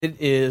It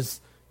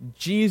is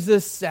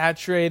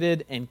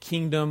Jesus-saturated and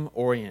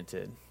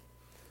kingdom-oriented.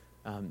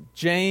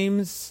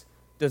 James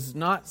does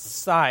not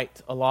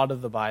cite a lot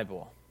of the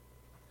Bible,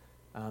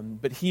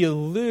 but he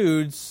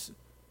alludes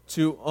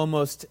to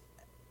almost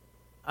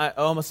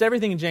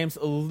everything in James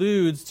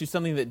alludes to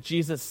something that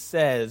Jesus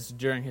says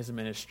during his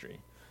ministry,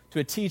 to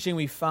a teaching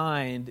we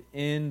find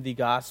in the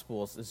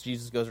Gospels as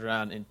Jesus goes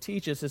around and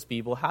teaches his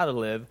people how to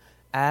live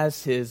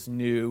as his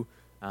newly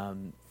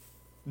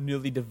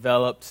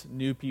developed,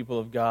 new people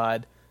of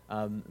God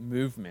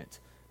movement.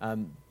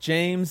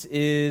 James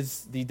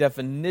is the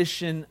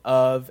definition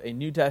of a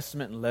New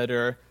Testament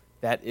letter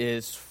that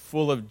is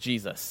full of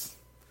Jesus.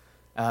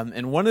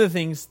 And one of the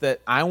things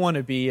that I want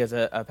to be as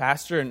a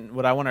pastor, and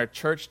what I want our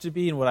church to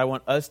be, and what I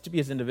want us to be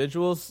as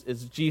individuals,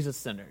 is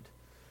Jesus-centered.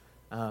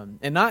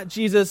 And not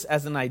Jesus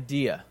as an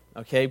idea,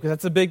 okay? Because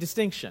that's a big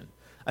distinction.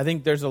 I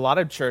think there's a lot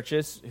of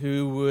churches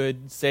who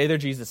would say they're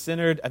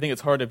Jesus-centered. I think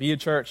it's hard to be a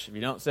church if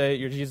you don't say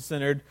you're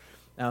Jesus-centered.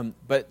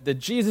 But the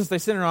Jesus they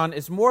center on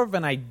is more of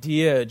an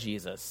idea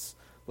Jesus.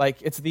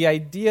 Like, it's the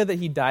idea that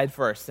he died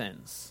for our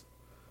sins.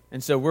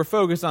 And so we're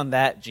focused on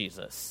that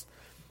Jesus.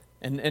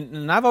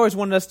 And I've always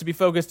wanted us to be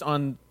focused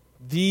on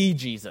the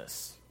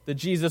Jesus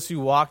who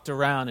walked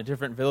around in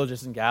different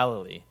villages in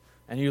Galilee,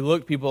 and who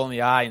looked people in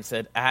the eye and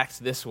said,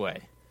 act this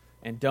way,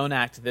 and don't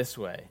act this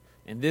way.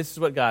 And this is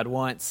what God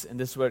wants, and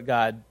this is what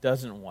God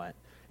doesn't want.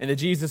 And the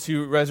Jesus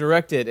who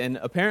resurrected and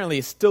apparently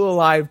is still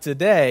alive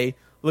today,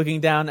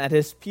 looking down at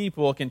his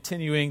people,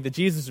 continuing the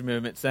Jesus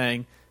movement,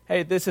 saying,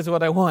 hey, this is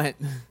what I want,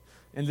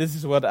 and this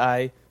is what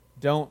I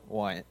don't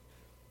want.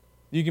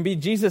 You can be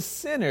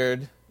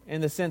Jesus-centered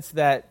in the sense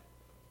that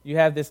you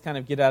have this kind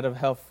of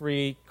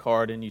get-out-of-hell-free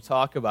card and you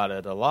talk about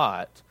it a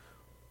lot,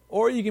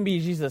 or you can be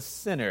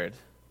Jesus-centered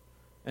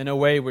in a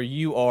way where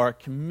you are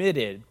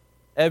committed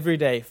every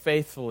day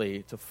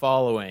faithfully to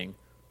following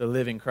the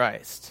living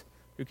Christ,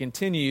 who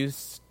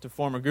continues to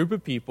form a group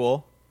of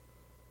people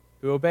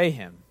who obey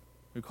him,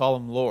 who call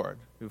him Lord,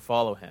 who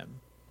follow him.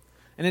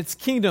 And it's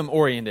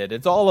kingdom-oriented.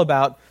 It's all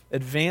about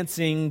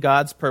advancing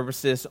God's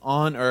purposes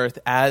on earth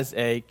as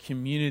a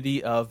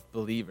community of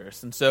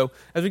believers. And so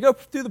as we go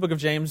through the book of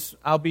James,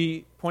 I'll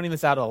be pointing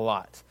this out a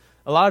lot.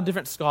 A lot of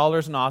different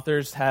scholars and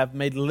authors have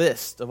made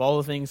lists of all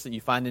the things that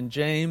you find in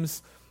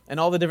James and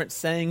all the different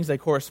sayings they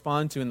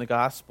correspond to in the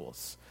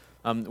Gospels.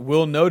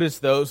 We'll notice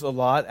those a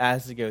lot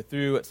as we go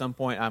through. At some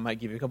point, I might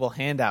give you a couple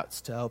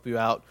handouts to help you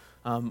out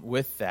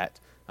with that.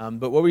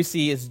 But what we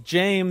see is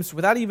James,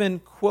 without even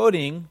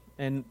quoting,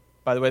 and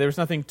by the way, there was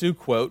nothing to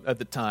quote at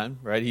the time,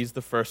 right? He's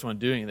the first one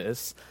doing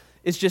this.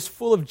 It's just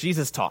full of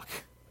Jesus talk.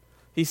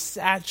 He's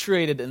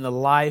saturated in the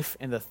life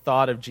and the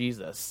thought of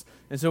Jesus.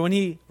 And so when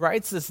he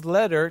writes this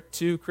letter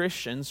to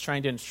Christians,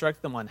 trying to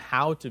instruct them on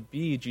how to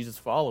be Jesus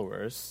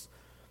followers,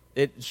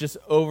 it's just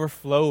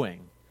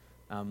overflowing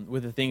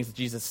with the things that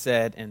Jesus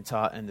said and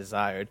taught and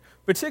desired,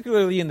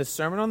 particularly in the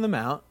Sermon on the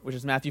Mount, which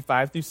is Matthew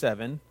 5 through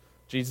 7,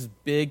 Jesus'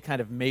 big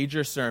kind of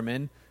major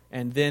sermon,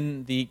 and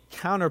then the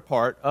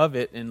counterpart of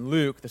it in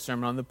Luke, the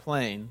Sermon on the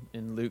Plain,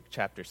 in Luke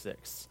chapter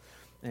 6.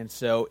 And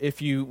so if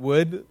you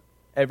would,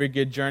 every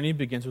good journey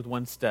begins with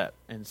one step.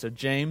 And so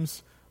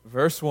James,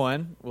 verse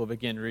 1, we'll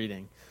begin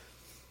reading.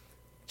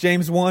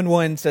 James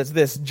 1:1 says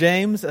this,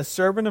 James, a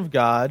servant of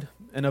God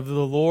and of the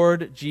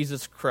Lord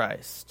Jesus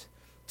Christ,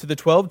 to the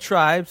 12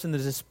 tribes in the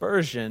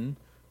dispersion,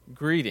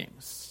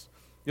 greetings.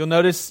 You'll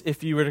notice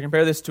if you were to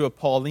compare this to a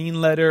Pauline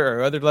letter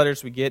or other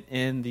letters we get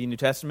in the New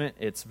Testament,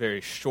 it's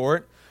very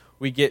short.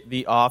 We get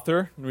the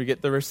author and we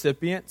get the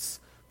recipients.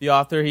 The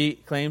author, he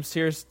claims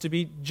here, is to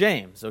be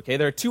James. Okay,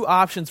 there are two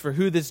options for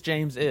who this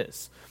James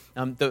is.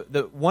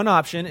 The one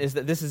option is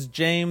that this is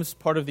James,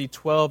 part of the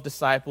 12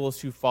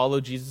 disciples who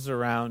followed Jesus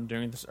around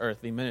during this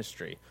earthly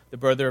ministry, the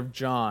brother of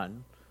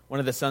John, one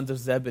of the sons of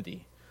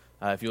Zebedee,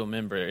 if you'll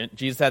remember.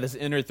 Jesus had this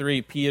inner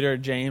three, Peter,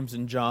 James,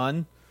 and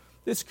John.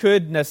 This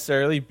could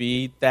necessarily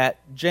be that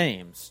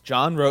James.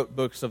 John wrote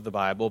books of the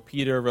Bible.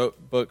 Peter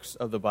wrote books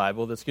of the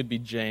Bible. This could be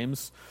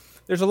James.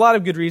 There's a lot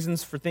of good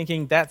reasons for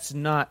thinking that's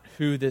not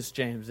who this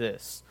James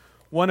is.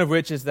 One of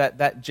which is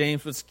that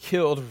James was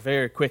killed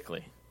very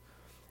quickly.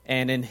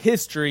 And in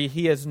history,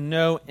 he has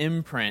no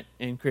imprint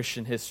in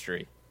Christian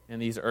history in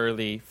these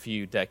early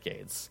few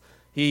decades.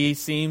 He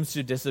seems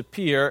to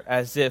disappear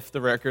as if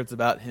the records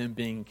about him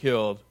being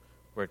killed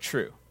were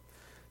true.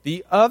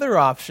 The other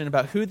option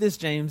about who this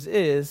James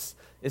is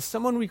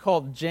someone we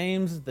call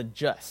James the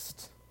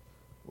Just,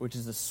 which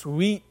is a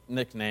sweet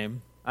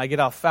nickname. I get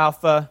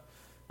Alfalfa,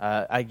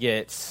 I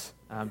get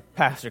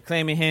Pastor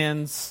Clammy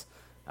Hands,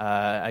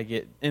 I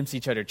get MC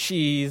Cheddar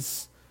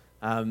Cheese.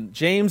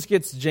 James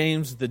gets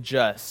James the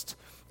Just.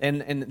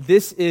 And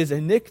this is a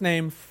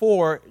nickname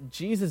for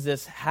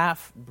Jesus'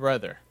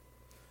 half-brother.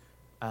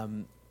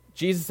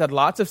 Jesus had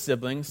lots of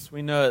siblings.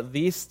 We know at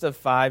least of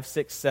 5,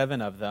 6,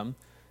 7 of them.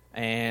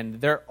 And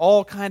they're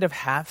all kind of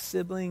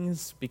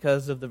half-siblings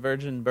because of the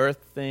virgin birth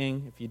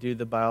thing, if you do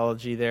the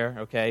biology there,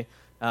 okay?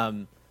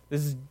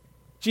 This is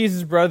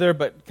Jesus' brother,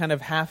 but kind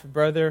of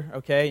half-brother,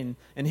 okay?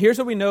 And here's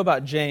what we know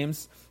about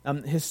James.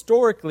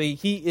 Historically,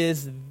 he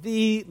is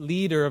the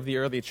leader of the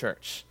early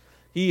church.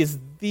 He is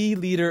the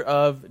leader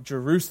of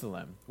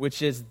Jerusalem,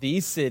 which is the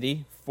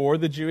city for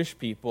the Jewish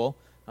people.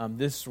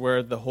 This is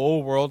where the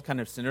whole world kind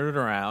of centered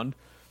around.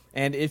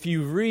 And if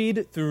you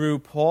read through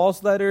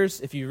Paul's letters,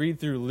 if you read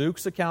through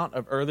Luke's account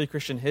of early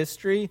Christian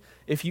history,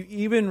 if you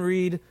even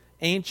read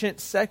ancient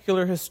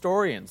secular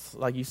historians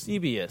like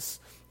Eusebius,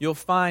 you'll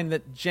find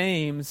that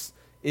James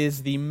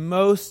is the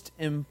most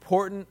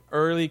important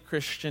early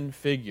Christian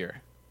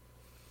figure.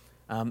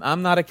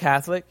 I'm not a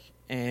Catholic,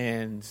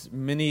 and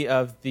many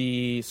of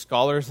the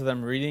scholars that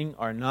I'm reading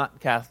are not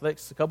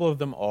Catholics. A couple of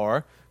them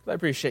are. I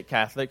appreciate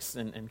Catholics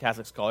and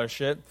Catholic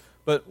scholarship.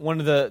 But one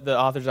of the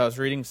authors I was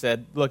reading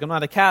said, look, I'm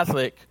not a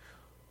Catholic.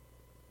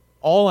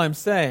 All I'm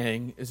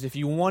saying is if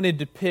you wanted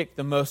to pick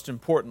the most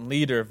important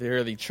leader of the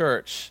early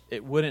church,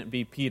 it wouldn't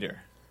be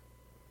Peter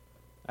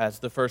as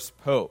the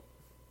first pope.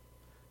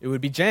 It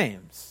would be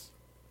James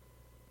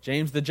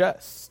the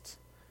Just.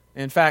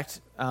 In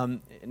fact,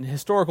 in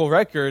historical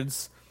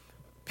records,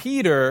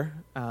 Peter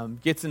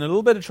gets in a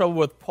little bit of trouble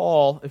with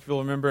Paul, if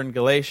you'll remember in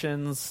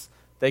Galatians.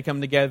 They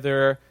come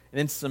together, and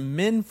then some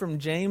men from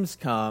James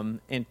come,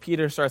 and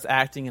Peter starts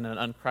acting in an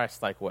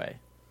unchristlike way.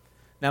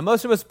 Now,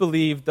 most of us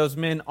believe those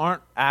men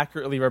aren't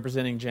accurately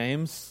representing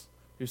James,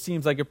 who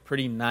seems like a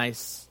pretty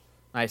nice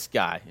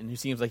guy, and who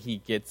seems like he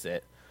gets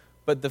it.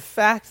 But the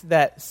fact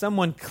that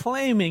someone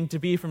claiming to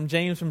be from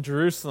James from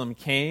Jerusalem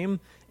came,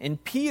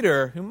 and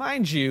Peter, who,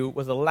 mind you,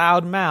 was a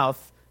loud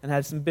mouth and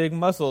had some big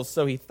muscles,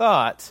 so he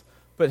thought,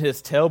 put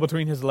his tail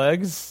between his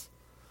legs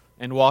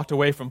and walked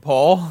away from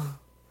Paul,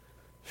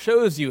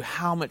 shows you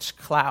how much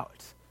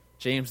clout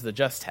James the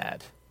Just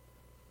had.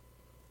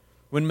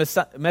 When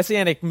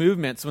messianic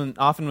movements,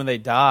 often when they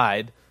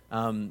died,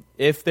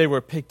 if they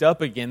were picked up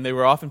again, they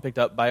were often picked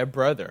up by a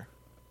brother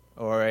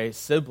or a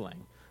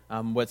sibling.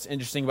 What's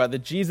interesting about the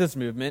Jesus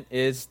movement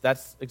is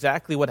that's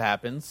exactly what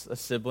happens. A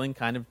sibling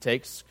kind of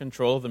takes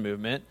control of the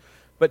movement,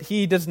 but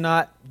he does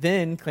not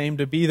then claim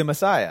to be the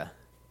Messiah.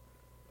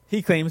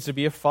 He claims to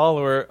be a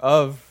follower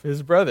of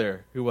his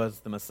brother who was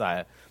the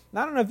Messiah.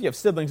 Now, I don't know if you have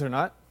siblings or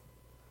not.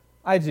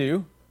 I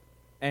do.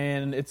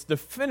 And it's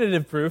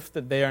definitive proof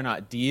that they are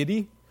not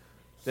deity,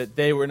 that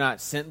they were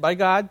not sent by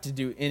God to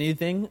do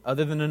anything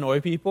other than annoy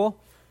people,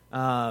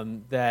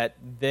 that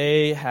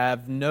they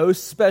have no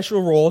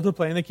special role to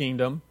play in the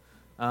kingdom,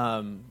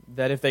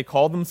 that if they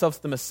call themselves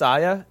the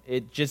Messiah,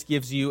 it just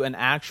gives you an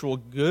actual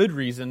good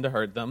reason to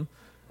hurt them,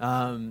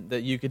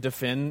 that you could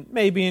defend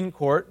maybe in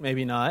court,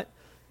 maybe not.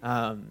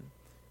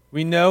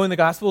 We know in the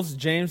Gospels,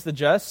 James the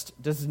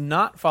Just does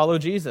not follow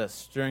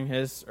Jesus during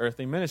his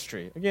earthly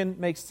ministry. Again,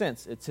 makes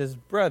sense. It's his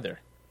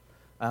brother.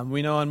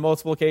 We know on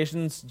multiple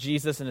occasions,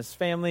 Jesus and his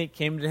family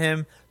came to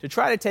him to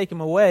try to take him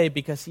away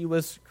because he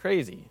was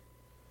crazy.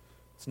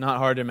 It's not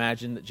hard to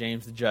imagine that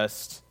James the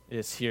Just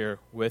is here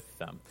with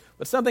them.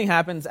 But something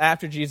happens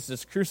after Jesus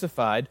is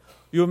crucified.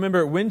 You'll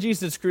remember when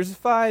Jesus is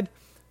crucified,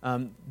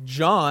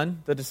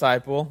 John, the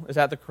disciple, is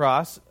at the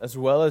cross, as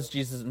well as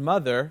Jesus'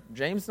 mother.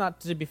 James not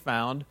to be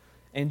found.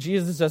 And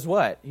Jesus does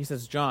what? He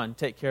says, John,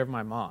 take care of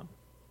my mom.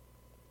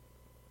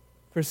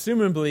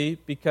 Presumably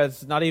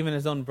because not even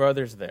his own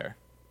brother's there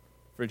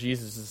for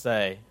Jesus to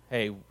say,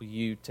 hey, will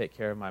you take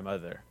care of my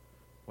mother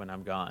when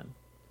I'm gone?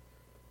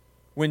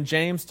 When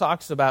James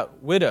talks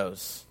about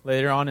widows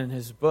later on in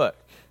his book,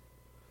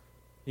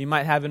 he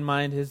might have in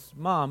mind his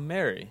mom,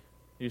 Mary,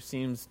 who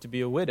seems to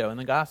be a widow in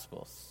the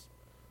Gospels.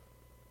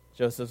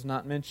 Joseph's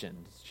not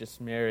mentioned. It's just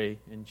Mary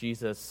and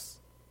Jesus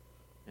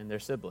and their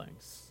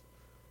siblings.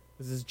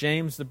 This is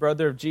James, the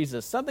brother of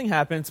Jesus. Something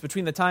happens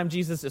between the time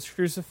Jesus is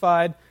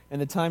crucified and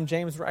the time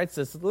James writes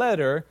this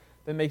letter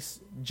that makes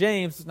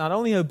James not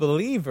only a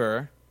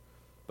believer,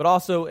 but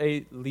also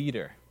a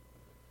leader.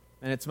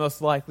 And it's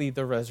most likely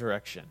the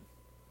resurrection.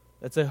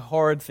 That's a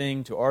hard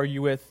thing to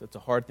argue with. It's a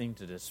hard thing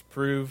to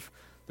disprove.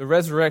 The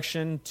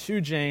resurrection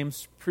to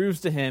James proves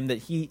to him that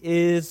he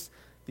is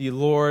the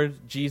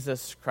Lord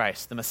Jesus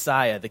Christ, the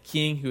Messiah, the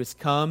King who has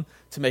come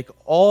to make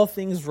all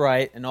things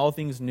right and all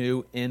things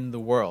new in the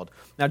world.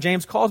 Now,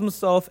 James calls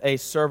himself a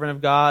servant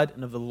of God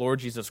and of the Lord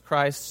Jesus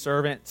Christ.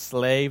 Servant,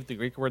 slave, the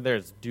Greek word there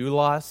is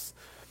doulos.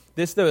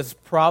 This, though, is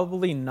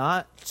probably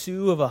not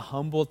too of a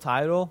humble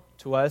title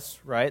to us,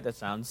 right? That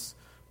sounds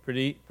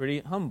pretty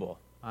humble.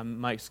 I'm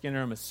Mike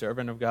Skinner. I'm a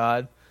servant of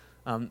God.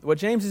 What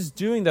James is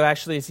doing, though,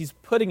 actually, is he's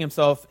putting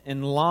himself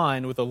in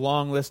line with a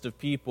long list of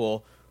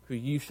people who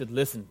you should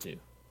listen to.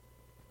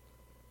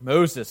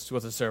 Moses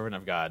was a servant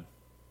of God.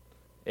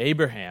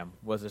 Abraham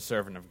was a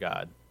servant of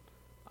God.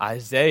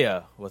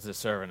 Isaiah was a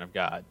servant of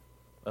God.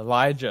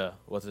 Elijah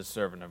was a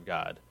servant of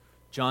God.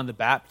 John the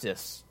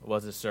Baptist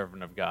was a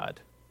servant of God.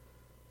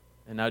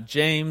 And now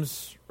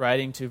James,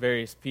 writing to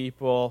various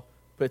people,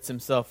 puts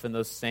himself in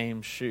those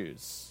same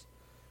shoes.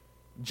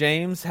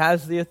 James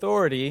has the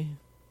authority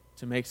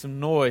to make some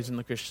noise in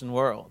the Christian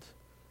world.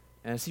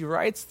 And as he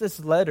writes this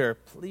letter,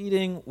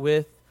 pleading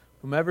with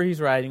whomever he's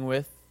writing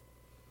with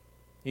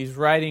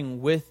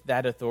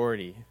that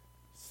authority,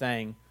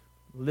 saying,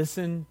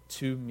 listen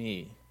to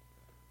me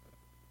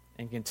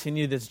and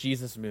continue this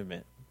Jesus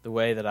movement the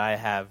way that I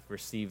have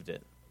received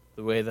it,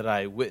 the way that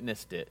I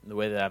witnessed it, and the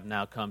way that I've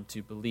now come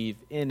to believe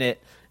in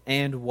it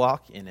and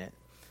walk in it.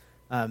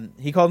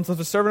 He called himself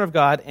a servant of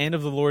God and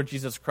of the Lord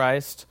Jesus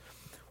Christ.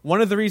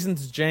 One of the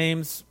reasons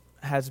James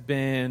has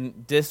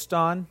been dissed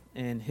on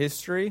in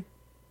history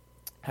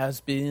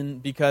has been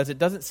because it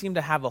doesn't seem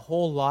to have a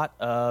whole lot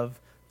of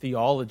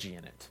theology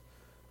in it.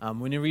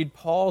 When you read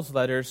Paul's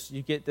letters,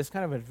 you get this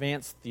kind of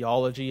advanced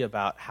theology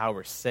about how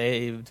we're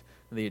saved,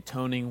 the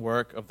atoning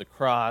work of the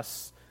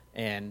cross,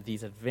 and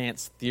these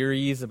advanced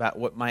theories about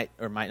what might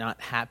or might not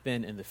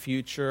happen in the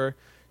future.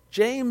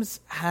 James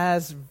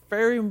has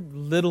very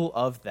little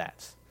of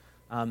that.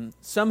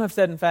 Some have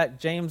said, in fact,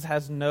 James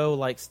has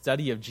no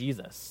study of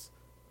Jesus.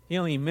 He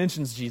only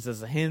mentions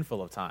Jesus a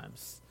handful of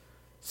times.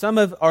 Some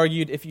have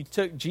argued if you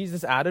took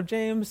Jesus out of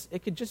James,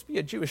 it could just be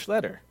a Jewish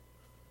letter.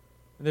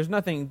 There's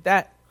nothing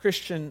that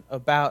Christian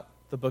about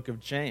the book of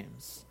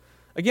James.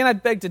 Again,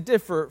 I'd beg to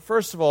differ,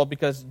 first of all,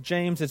 because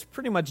James is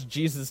pretty much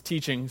Jesus'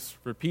 teachings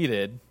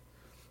repeated,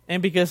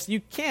 and because you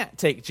can't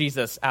take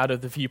Jesus out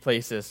of the few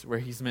places where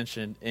he's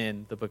mentioned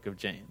in the book of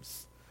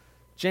James.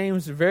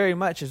 James very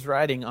much is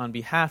writing on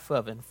behalf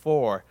of and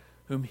for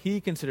whom he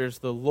considers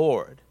the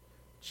Lord,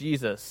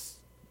 Jesus,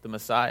 the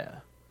Messiah.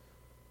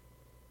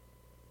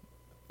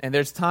 And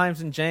there's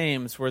times in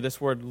James where this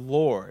word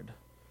Lord,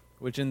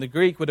 which in the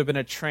Greek would have been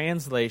a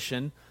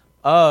translation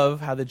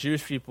of how the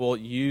Jewish people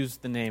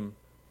used the name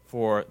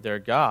for their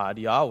God,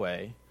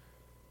 Yahweh.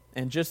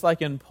 And just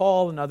like in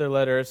Paul and other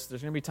letters,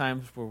 there's going to be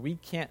times where we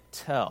can't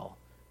tell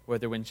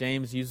whether when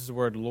James uses the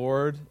word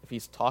Lord, if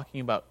he's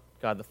talking about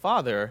God the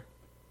Father,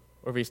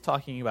 or if he's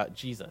talking about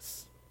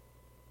Jesus.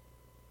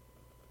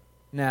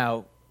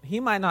 Now, he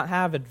might not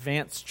have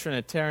advanced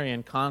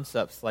Trinitarian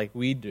concepts like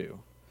we do,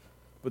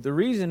 but the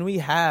reason we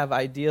have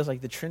ideas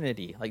like the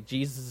Trinity, like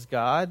Jesus is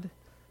God,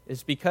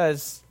 is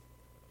because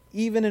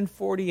even in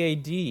 40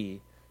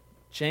 A.D.,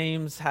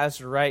 James has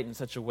to write in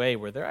such a way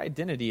where their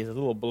identity is a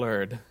little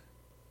blurred.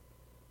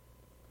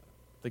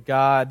 The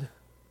God,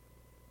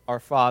 our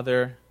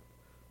Father,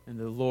 and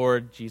the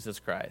Lord Jesus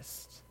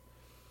Christ.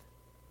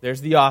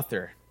 There's the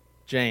author,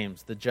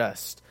 James, the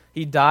just.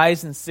 He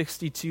dies in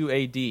 62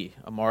 A.D.,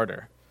 a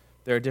martyr.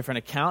 There are different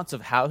accounts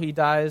of how he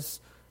dies.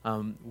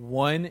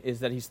 One is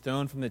that he's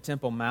thrown from the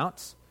Temple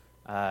Mount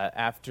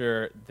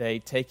after they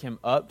take him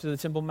up to the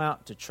Temple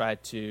Mount to try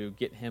to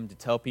get him to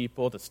tell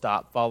people to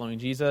stop following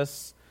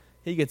Jesus.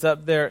 He gets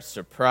up there,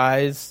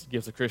 surprise,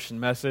 gives a Christian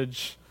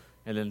message,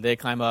 and then they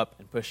climb up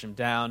and push him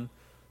down.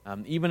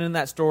 Even in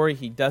that story,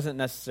 he doesn't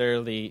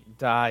necessarily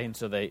die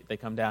until they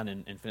come down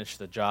and finish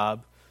the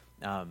job.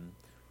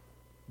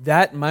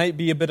 That might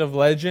be a bit of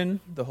legend,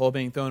 the whole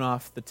being thrown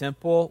off the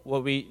temple.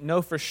 What we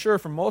know for sure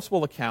from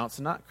multiple accounts,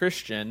 not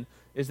Christian,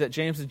 is that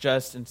James the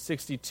Just in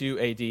 62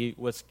 A.D.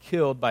 was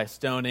killed by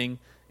stoning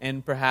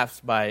and perhaps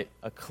by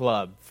a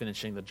club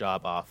finishing the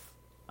job off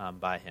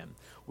by him.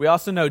 We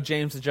also know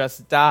James the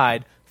Just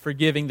died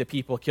forgiving the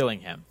people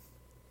killing him,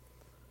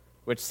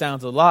 which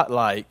sounds a lot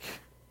like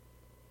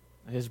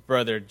his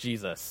brother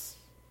Jesus,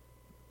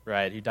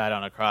 right? Who died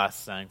on a cross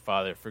saying,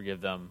 Father,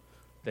 forgive them,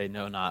 they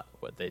know not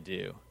what they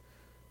do.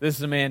 This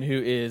is a man who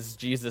is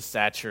Jesus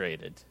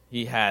saturated.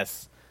 He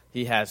has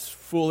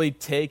fully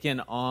taken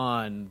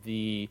on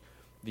the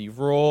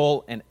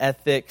role and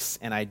ethics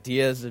and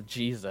ideas of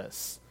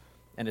Jesus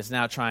and is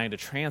now trying to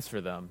transfer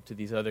them to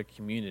these other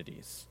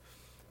communities.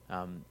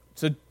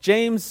 So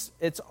James,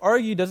 it's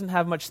argued, doesn't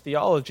have much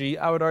theology.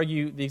 I would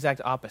argue the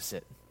exact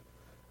opposite.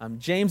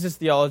 James's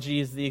theology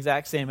is the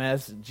exact same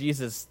as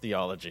Jesus'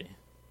 theology,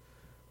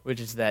 which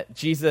is that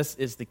Jesus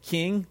is the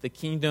king, the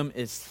kingdom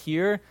is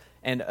here,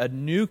 and a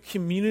new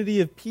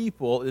community of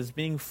people is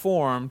being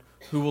formed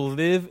who will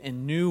live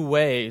in new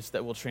ways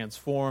that will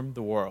transform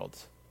the world.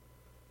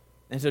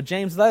 And so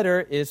James'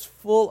 letter is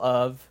full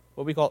of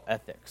what we call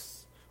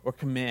ethics or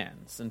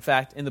commands. In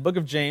fact, in the book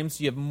of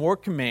James, you have more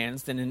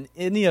commands than in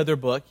any other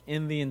book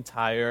in the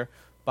entire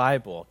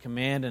Bible.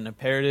 Command and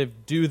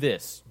imperative, do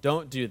this,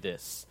 don't do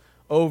this,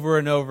 over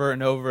and over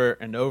and over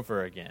and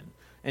over again.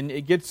 And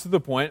it gets to the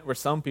point where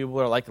some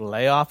people are like,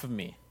 lay off of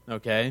me,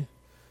 okay?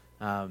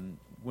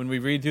 When we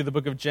read through the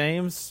book of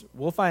James,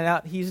 we'll find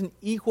out he's an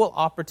equal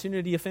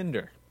opportunity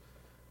offender.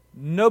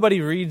 Nobody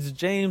reads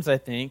James, I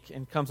think,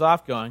 and comes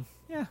off going,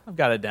 yeah, I've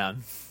got it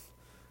down.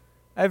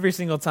 Every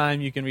single time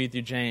you can read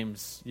through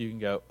James, you can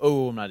go,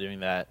 oh, I'm not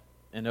doing that,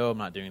 and oh, I'm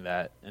not doing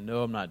that, and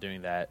no, I'm not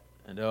doing that,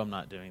 and oh, I'm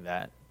not doing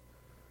that.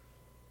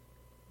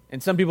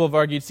 And some people have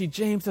argued, see,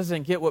 James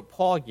doesn't get what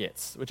Paul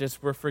gets, which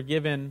is we're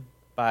forgiven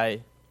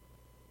by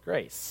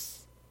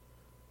grace.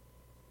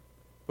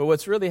 But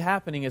what's really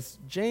happening is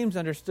James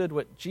understood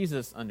what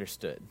Jesus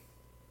understood,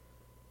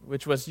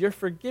 which was you're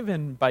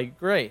forgiven by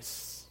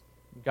grace.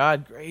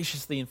 God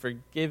graciously and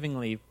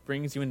forgivingly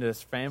brings you into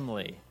this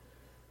family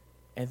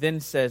and then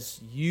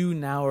says, you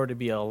now are to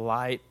be a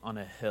light on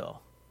a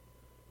hill.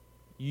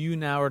 You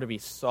now are to be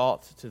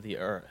salt to the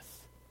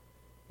earth.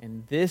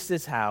 And this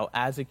is how,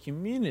 as a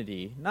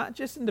community, not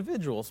just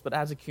individuals, but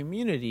as a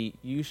community,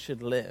 you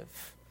should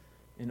live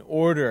in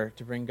order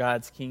to bring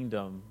God's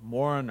kingdom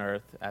more on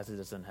earth as it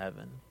is in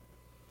heaven.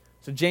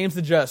 So James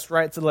the Just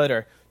writes a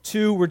letter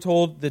to, we're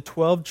told, the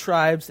 12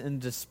 tribes in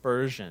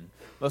dispersion.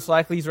 Most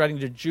likely he's writing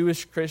to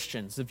Jewish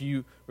Christians. If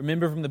you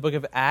remember from the book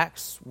of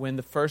Acts, when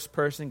the first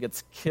person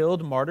gets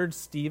killed, martyred,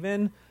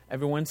 Stephen,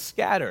 everyone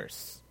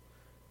scatters.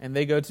 And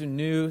they go to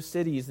new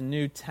cities and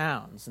new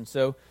towns. And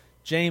so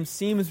James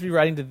seems to be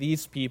writing to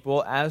these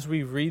people. As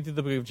we read through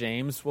the book of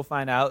James, we'll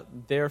find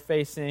out they're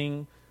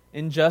facing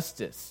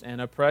injustice and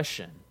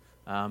oppression.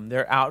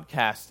 They're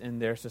outcast in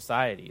their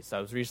societies. I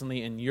was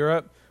recently in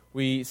Europe.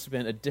 We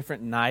spent a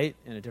different night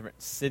in a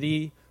different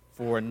city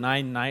for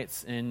 9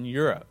 nights in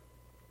Europe.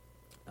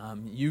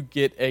 You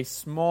get a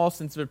small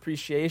sense of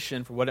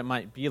appreciation for what it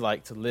might be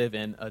like to live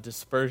in a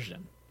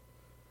dispersion.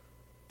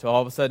 To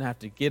all of a sudden have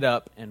to get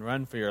up and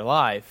run for your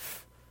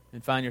life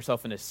and find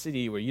yourself in a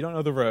city where you don't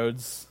know the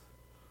roads,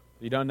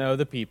 you don't know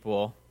the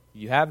people,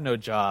 you have no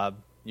job,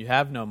 you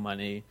have no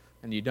money,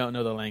 and you don't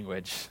know the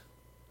language.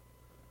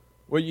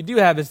 What you do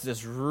have is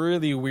this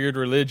really weird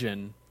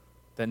religion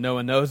that no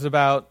one knows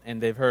about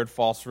and they've heard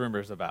false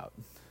rumors about.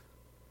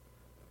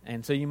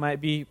 And so you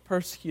might be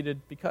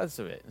persecuted because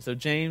of it. And so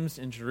James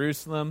in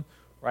Jerusalem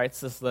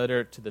writes this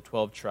letter to the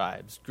 12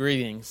 tribes.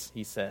 Greetings,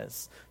 he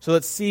says. So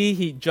let's see,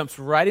 he jumps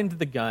right into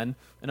the gun.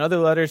 In other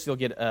letters, you'll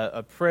get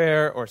a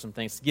prayer or some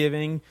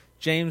thanksgiving.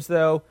 James,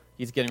 though,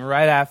 he's getting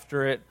right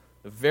after it.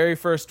 The very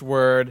first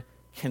word,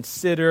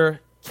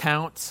 consider,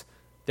 count.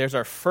 There's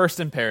our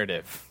first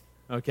imperative,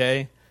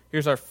 okay?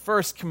 Here's our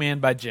first command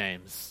by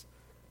James.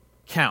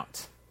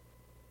 Count.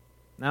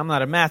 Now, I'm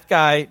not a math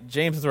guy.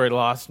 James has already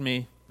lost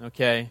me,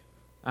 okay?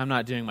 I'm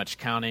not doing much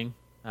counting.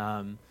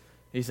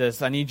 He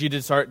says, I need you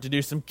to start to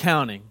do some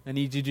counting. I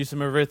need you to do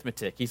some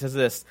arithmetic. He says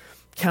this,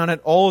 count it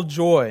all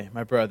joy,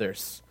 my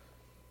brothers.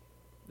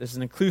 This is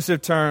an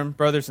inclusive term,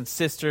 brothers and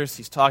sisters.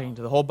 He's talking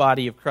to the whole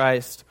body of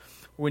Christ.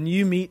 When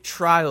you meet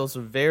trials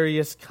of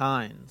various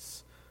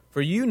kinds,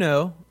 for you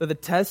know that the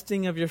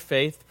testing of your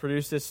faith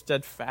produces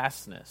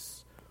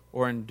steadfastness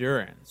or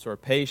endurance or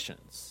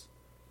patience.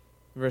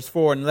 Verse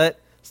 4, and let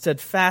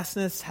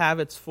steadfastness have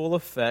its full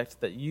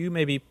effect, that you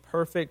may be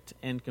perfect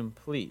and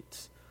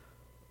complete.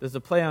 There's a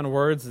play on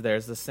words there.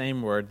 It's the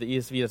same word. The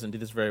ESV doesn't do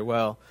this very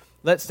well.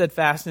 Let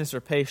steadfastness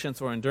or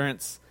patience or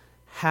endurance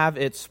have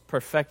its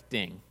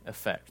perfecting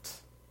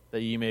effect,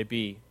 that you may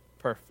be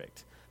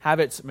perfect. Have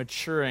its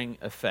maturing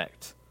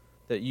effect,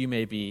 that you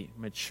may be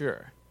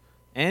mature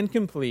and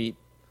complete,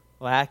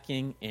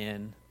 lacking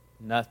in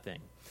nothing.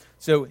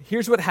 So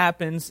here's what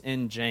happens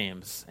in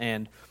James.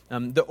 And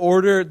the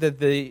order that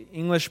the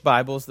English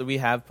Bibles that we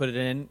have put it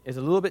in is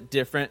a little bit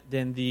different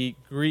than the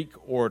Greek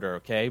order,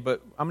 okay?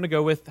 But I'm going to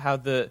go with how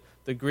the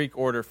Greek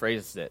order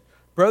phrases it.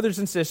 Brothers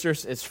and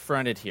sisters is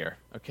fronted here,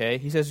 okay?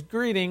 He says,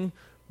 greeting,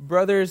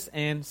 brothers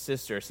and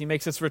sisters. He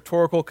makes this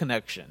rhetorical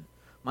connection.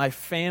 My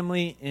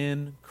family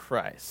in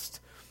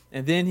Christ.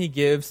 And then he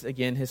gives,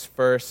 again, his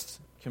first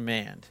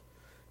command.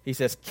 He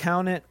says,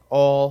 count it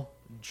all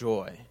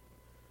joy.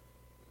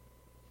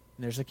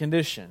 And there's a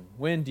condition.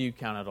 When do you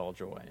count it all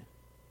joy?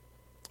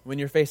 When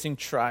you're facing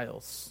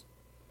trials.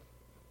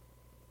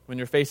 When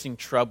you're facing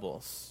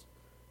troubles.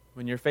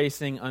 When you're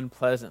facing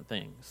unpleasant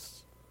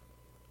things.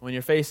 When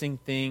you're facing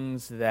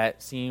things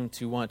that seem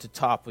to want to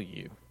topple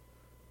you.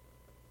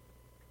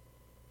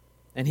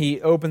 And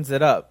he opens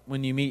it up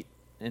when you meet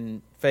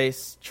and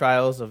face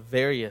trials of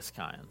various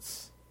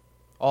kinds.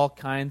 All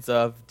kinds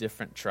of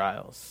different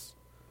trials.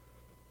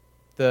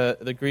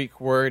 The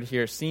Greek word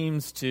here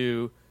seems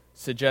to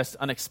suggest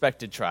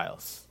unexpected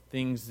trials.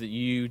 Things that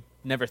you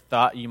never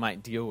thought you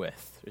might deal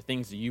with. Or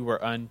things that you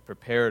were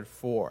unprepared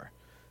for.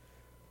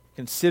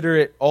 Consider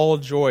it all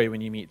joy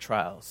when you meet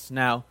trials.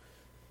 Now,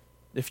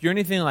 if you're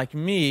anything like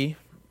me,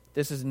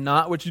 this is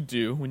not what you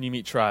do when you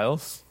meet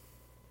trials.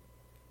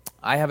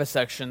 I have a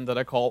section that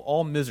I call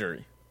all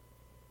misery.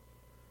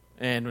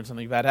 And when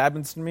something bad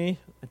happens to me,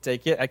 I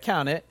take it, I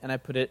count it, and I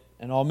put it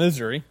in all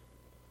misery.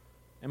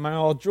 And my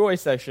all joy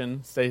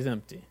section stays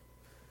empty.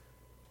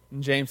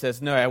 And James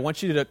says, no, I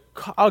want you to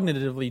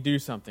cognitively do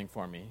something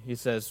for me. He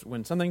says,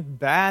 when something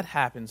bad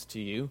happens to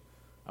you,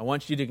 I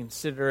want you to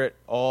consider it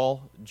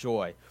all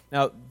joy.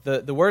 Now,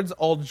 the words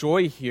all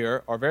joy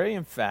here are very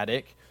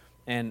emphatic,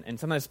 and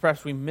sometimes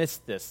perhaps we miss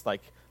this,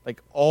 like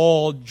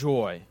all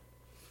joy.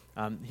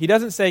 He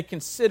doesn't say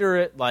consider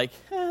it like,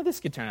 this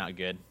could turn out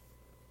good.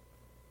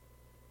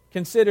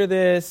 Consider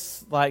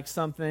this like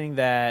something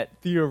that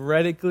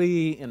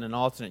theoretically in an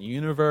alternate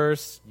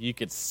universe, you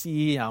could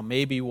see how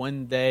maybe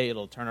one day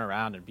it'll turn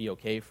around and be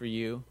okay for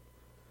you.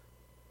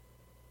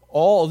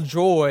 All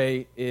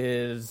joy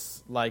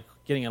is like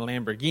getting a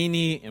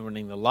Lamborghini and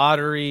winning the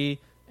lottery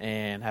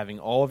and having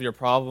all of your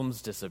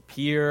problems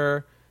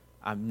disappear.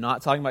 I'm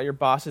not talking about your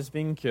bosses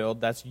being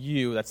killed. That's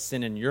you. That's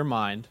sin in your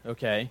mind,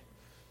 okay?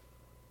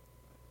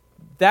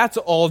 That's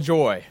all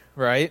joy,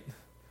 right?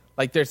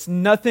 Like there's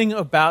nothing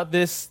about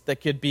this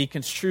that could be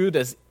construed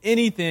as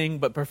anything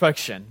but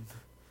perfection.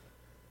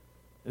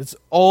 It's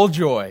all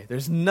joy.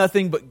 There's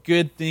nothing but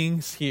good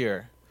things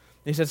here.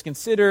 He says,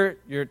 consider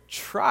your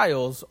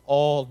trials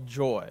all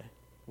joy,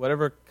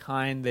 whatever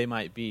kind they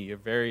might be, your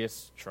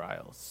various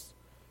trials.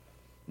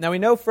 Now we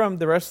know from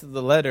the rest of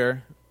the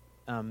letter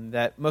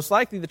that most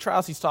likely the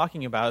trials he's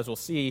talking about, as we'll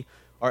see,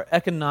 are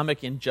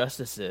economic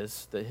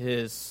injustices that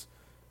his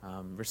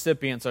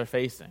recipients are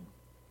facing,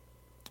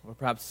 or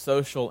perhaps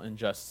social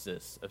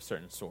injustices of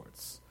certain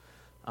sorts.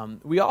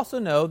 We also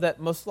know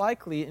that most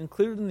likely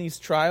included in these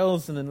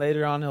trials, and then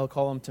later on he'll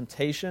call them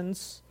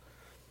temptations,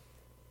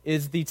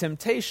 is the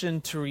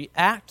temptation to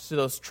react to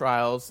those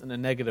trials in a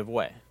negative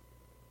way.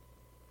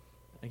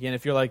 Again,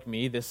 if you're like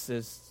me, this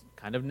is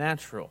kind of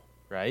natural,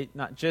 right?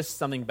 Not just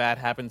something bad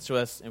happens to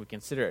us and we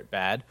consider it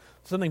bad.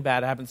 Something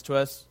bad happens to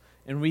us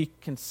and we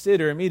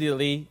consider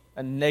immediately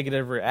a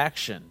negative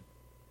reaction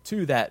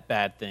to that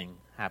bad thing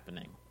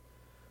happening.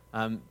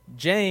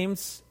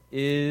 James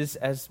is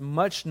as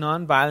much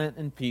nonviolent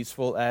and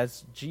peaceful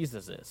as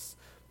Jesus is.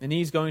 And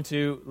he's going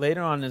to,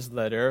 later on in his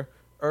letter,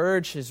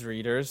 urge his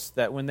readers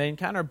that when they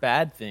encounter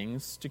bad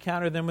things, to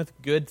counter them with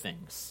good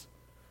things.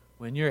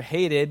 When you're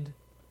hated,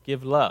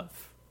 give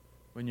love.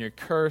 When you're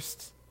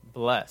cursed,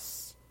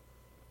 bless.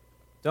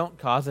 Don't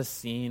cause a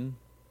scene.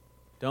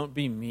 Don't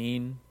be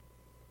mean.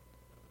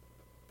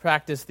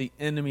 Practice the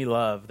enemy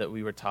love that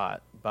we were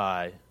taught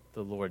by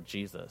the Lord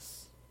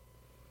Jesus.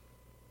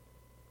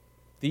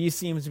 These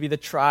seem to be the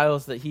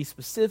trials that he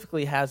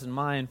specifically has in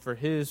mind for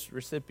his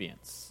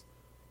recipients.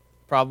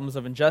 Problems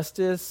of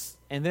injustice,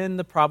 and then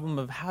the problem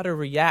of how to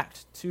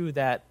react to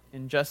that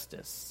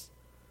injustice.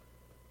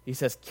 He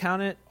says,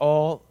 count it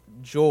all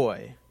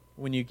joy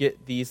when you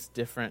get these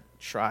different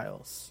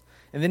trials.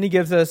 And then he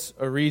gives us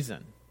a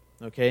reason,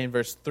 okay, in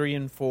verse 3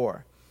 and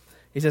 4.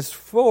 He says,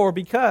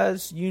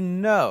 because you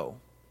know,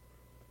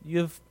 you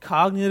have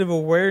cognitive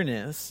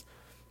awareness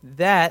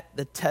that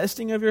the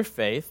testing of your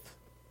faith,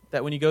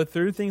 that when you go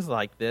through things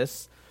like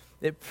this,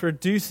 it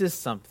produces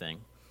something.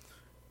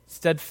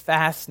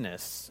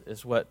 Steadfastness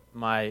is what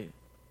my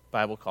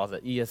Bible calls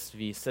it,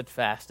 ESV,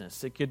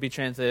 steadfastness. It could be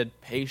translated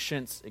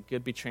patience. It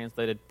could be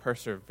translated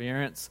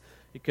perseverance.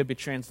 It could be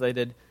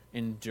translated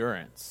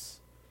endurance.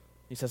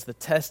 He says the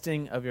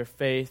testing of your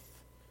faith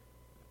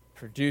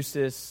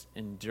produces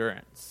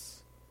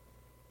endurance.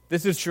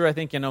 This is true, I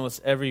think, in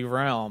almost every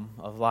realm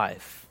of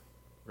life,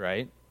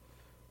 right?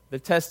 The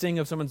testing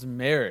of someone's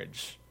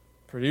marriage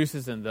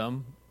produces in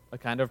them a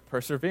kind of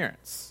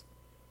perseverance,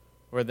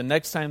 where the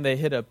next time they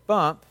hit a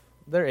bump,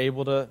 they're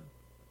able to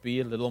be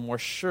a little more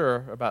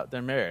sure about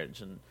their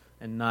marriage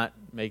and not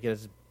make it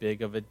as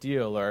big of a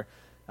deal. Or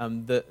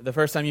the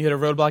first time you hit a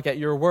roadblock at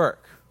your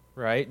work,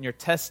 right, and you're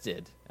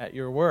tested at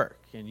your work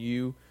and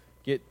you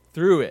get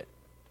through it,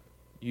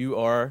 you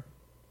are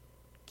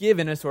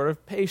given a sort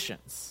of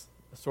patience,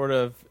 a sort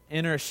of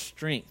inner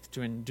strength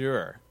to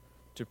endure,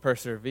 to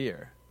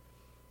persevere.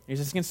 He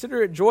says,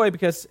 consider it joy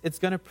because it's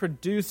going to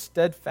produce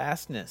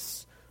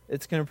steadfastness.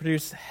 It's going to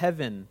produce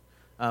heaven,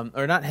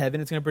 or not heaven,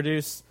 it's going to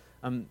produce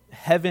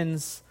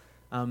heaven's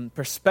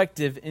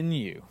perspective in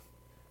you.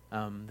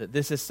 That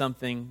this is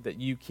something that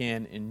you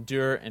can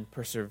endure and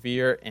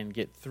persevere and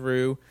get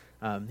through.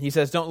 He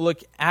says, don't look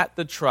at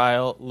the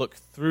trial, look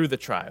through the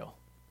trial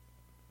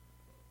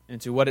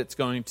into what it's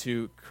going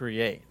to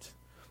create.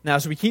 Now,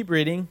 as we keep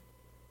reading,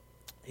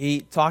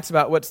 he talks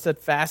about what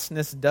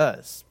steadfastness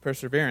does.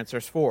 Perseverance,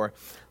 verse 4.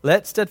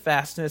 Let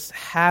steadfastness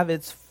have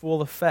its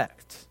full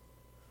effect,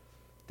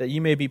 that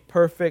you may be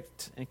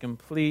perfect and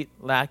complete,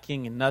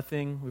 lacking in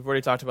nothing. We've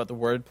already talked about the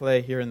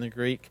wordplay here in the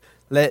Greek.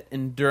 Let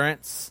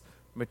endurance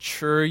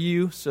mature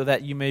you so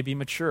that you may be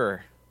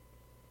mature.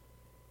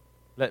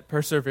 Let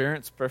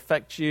perseverance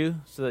perfect you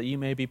so that you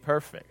may be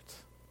perfect,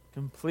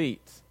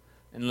 complete,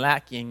 and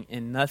lacking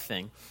in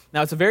nothing.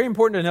 Now, it's very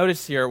important to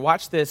notice here,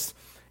 watch this,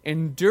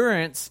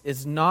 endurance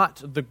is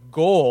not the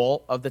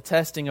goal of the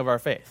testing of our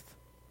faith,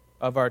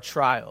 of our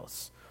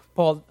trials.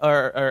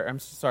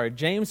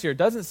 James here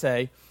doesn't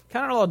say,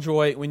 count it all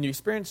joy when you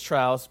experience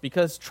trials,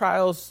 because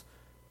trials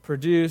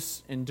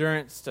produce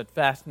endurance,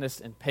 steadfastness,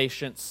 and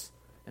patience,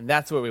 and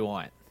that's what we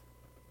want.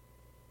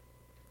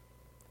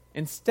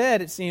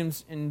 Instead, it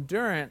seems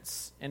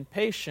endurance and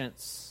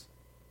patience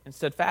and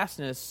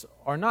steadfastness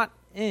are not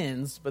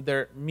ends, but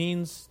they're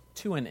means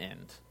to an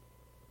end.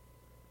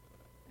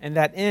 And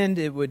that end,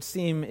 it would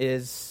seem,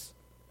 is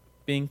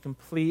being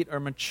complete or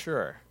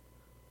mature,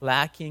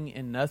 lacking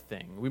in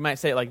nothing. We might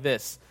say it like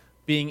this: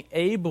 being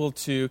able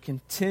to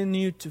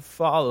continue to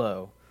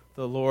follow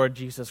the Lord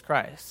Jesus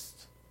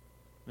Christ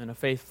in a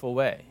faithful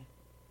way.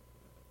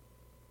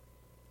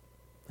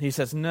 He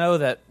says, know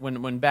that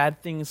when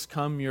bad things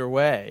come your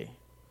way,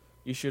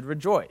 you should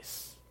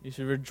rejoice. You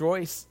should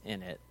rejoice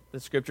in it. The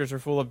scriptures are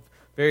full of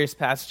various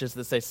passages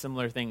that say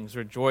similar things.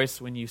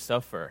 Rejoice when you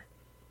suffer.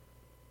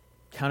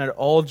 Count it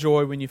all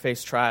joy when you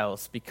face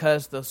trials,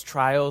 because those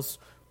trials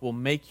will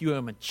make you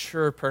a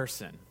mature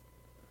person.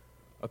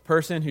 A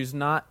person who's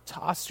not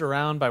tossed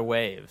around by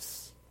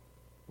waves,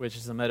 which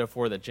is a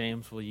metaphor that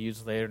James will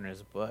use later in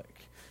his book.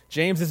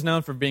 James is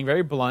known for being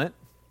very blunt,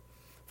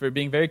 for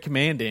being very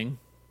commanding,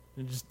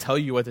 and just tell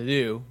you what to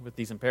do with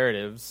these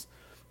imperatives.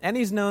 And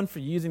he's known for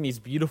using these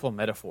beautiful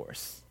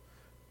metaphors.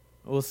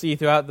 We'll see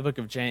throughout the book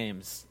of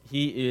James,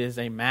 he is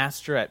a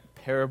master at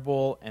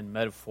parable and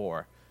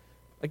metaphor.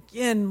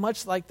 Again,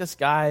 much like this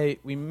guy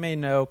we may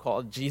know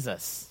called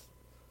Jesus.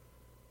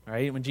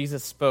 Right? When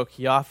Jesus spoke,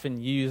 he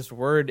often used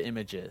word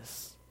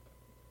images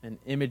and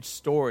image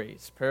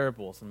stories,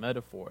 parables, and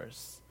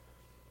metaphors.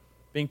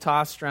 Being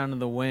tossed around in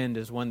the wind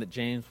is one that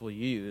James will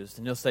use.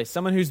 And he'll say,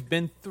 someone who's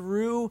been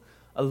through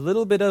a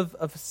little bit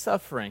of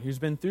suffering, who's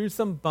been through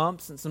some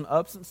bumps and some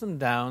ups and some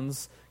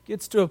downs,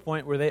 gets to a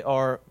point where they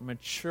are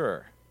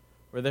mature,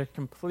 where they're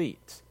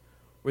complete,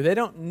 where they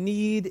don't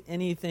need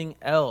anything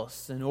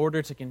else in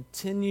order to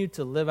continue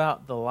to live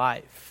out the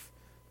life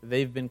that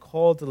they've been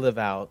called to live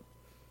out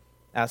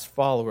as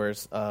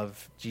followers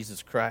of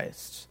Jesus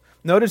Christ.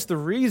 Notice the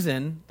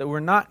reason that we're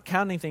not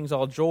counting things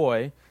all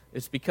joy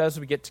is because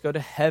we get to go to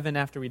heaven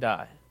after we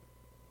die.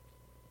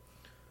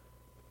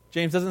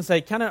 James doesn't say,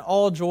 count it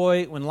all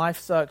joy when life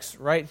sucks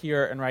right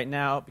here and right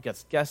now,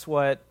 because guess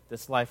what?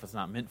 This life was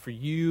not meant for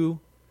you.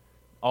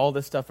 All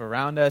this stuff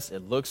around us,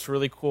 it looks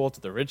really cool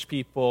to the rich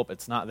people, but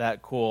it's not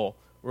that cool.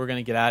 We're going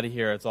to get out of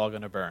here. It's all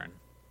going to burn.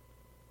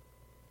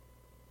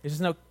 He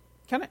says, no,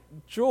 count it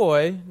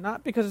joy,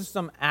 not because it's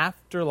some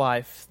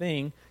afterlife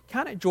thing.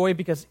 Count it joy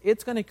because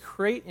it's going to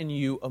create in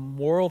you a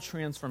moral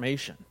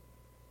transformation,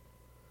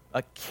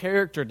 a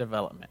character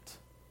development,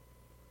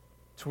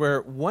 to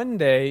where one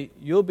day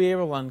you'll be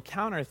able to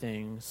encounter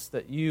things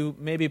that you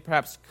maybe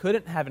perhaps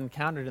couldn't have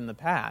encountered in the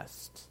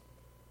past,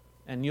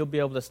 and you'll be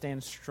able to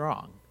stand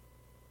strong.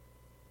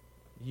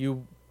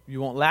 You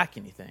won't lack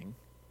anything.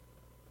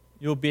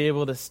 You'll be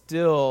able to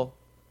still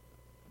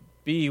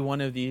be one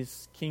of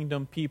these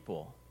kingdom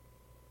people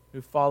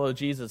who follow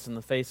Jesus in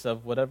the face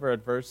of whatever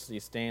adversity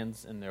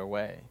stands in their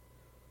way.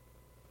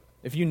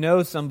 If you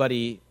know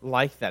somebody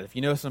like that, if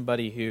you know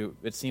somebody who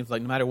it seems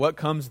like no matter what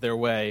comes their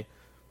way,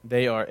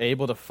 they are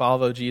able to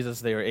follow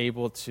Jesus, they are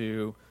able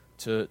to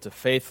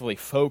faithfully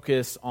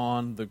focus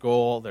on the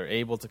goal, they're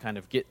able to kind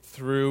of get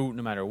through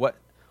no matter what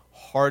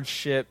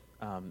hardship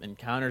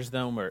encounters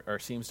them or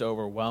seems to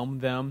overwhelm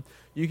them,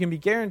 you can be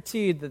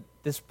guaranteed that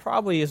this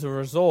probably is a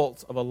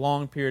result of a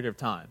long period of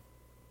time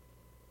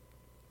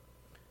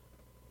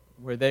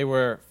where they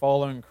were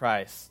following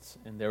Christ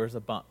and there was a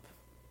bump,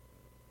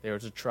 there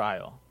was a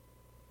trial,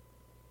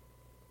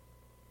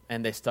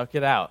 and they stuck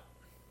it out.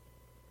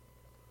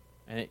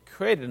 And it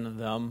created in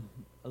them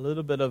a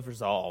little bit of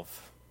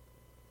resolve,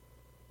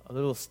 a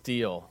little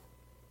steel.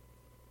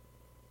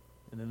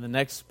 And then the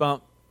next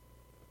bump,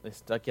 they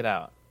stuck it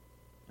out.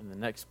 And the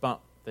next bump,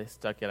 they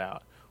stuck it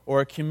out.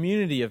 Or a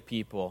community of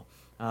people.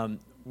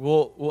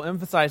 We'll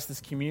emphasize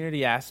this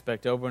community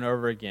aspect over and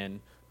over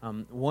again.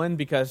 One,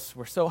 because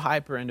we're so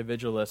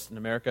hyper-individualist in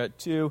America.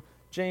 Two,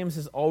 James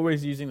is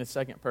always using the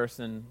second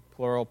person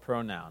plural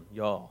pronoun,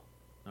 y'all.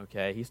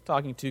 Okay, he's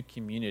talking to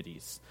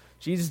communities.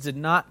 Jesus did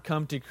not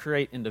come to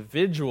create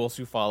individuals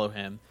who follow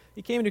him.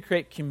 He came to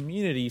create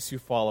communities who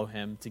follow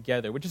him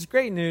together, which is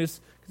great news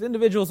because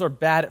individuals are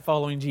bad at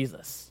following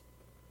Jesus.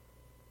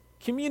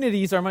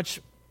 Communities are much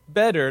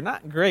better,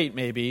 not great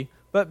maybe,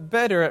 but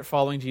better at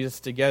following Jesus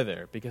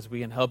together because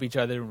we can help each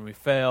other when we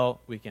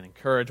fail, we can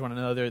encourage one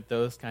another,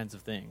 those kinds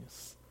of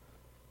things.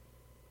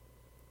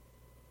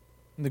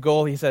 And the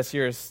goal, he says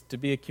here, is to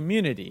be a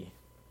community.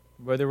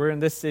 Whether we're in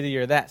this city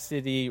or that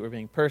city, we're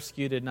being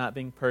persecuted, not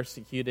being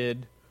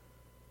persecuted,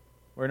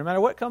 where no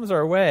matter what comes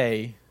our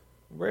way,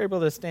 we're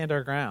able to stand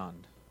our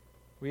ground.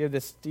 We have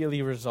this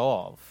steely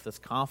resolve, this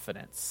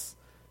confidence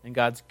in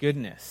God's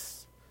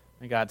goodness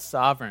and God's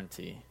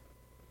sovereignty,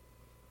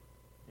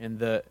 in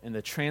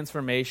the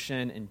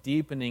transformation and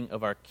deepening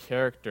of our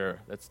character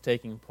that's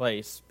taking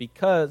place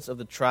because of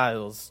the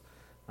trials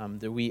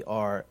that we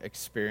are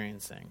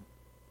experiencing.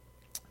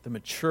 The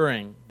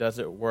maturing does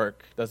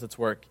its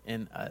work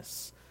in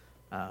us.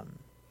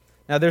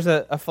 Now, there's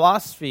a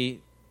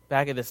philosophy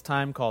back at this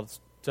time called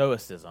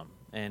Stoicism,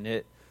 and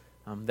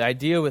the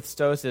idea with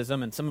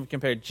Stoicism, and some have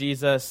compared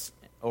Jesus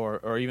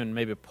or even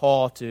maybe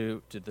Paul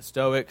to the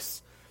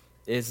Stoics,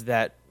 is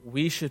that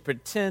we should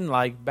pretend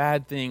like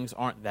bad things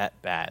aren't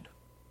that bad.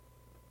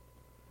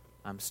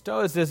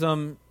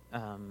 Stoicism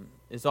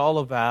is all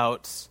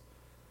about,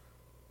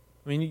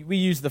 we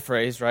use the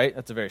phrase, right?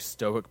 That's a very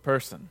stoic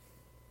person.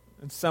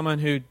 It's someone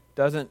who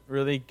doesn't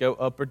really go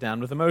up or down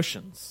with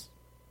emotions.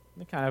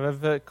 They kind of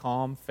have a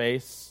calm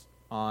face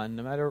on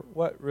no matter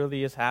what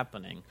really is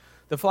happening.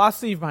 The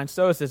philosophy behind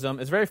Stoicism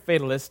is very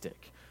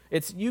fatalistic.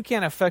 It's you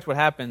can't affect what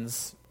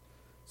happens,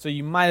 so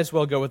you might as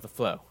well go with the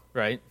flow,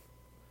 right?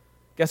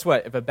 Guess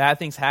what? If a bad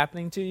thing's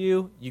happening to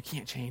you, you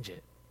can't change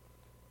it.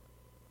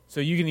 So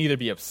you can either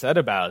be upset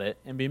about it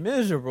and be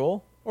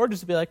miserable, or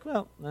just be like,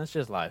 well, that's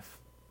just life.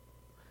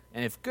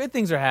 And if good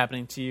things are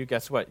happening to you,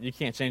 guess what? You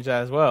can't change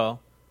that as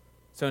well.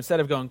 So instead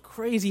of going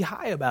crazy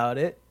high about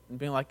it and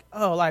being like,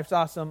 oh, life's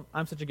awesome,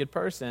 I'm such a good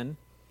person,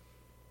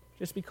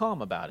 just be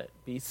calm about it.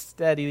 Be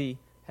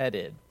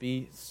steady-headed.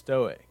 Be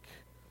stoic.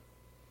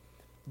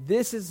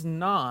 This is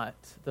not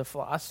the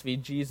philosophy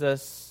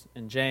Jesus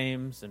and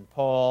James and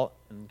Paul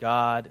and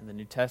God in the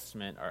New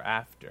Testament are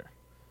after.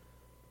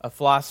 A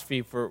philosophy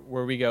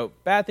where we go,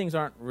 bad things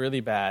aren't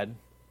really bad,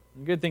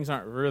 and good things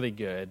aren't really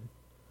good,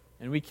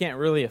 and we can't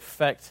really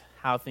affect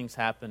how things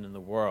happen in the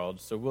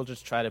world, so we'll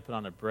just try to put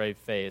on a brave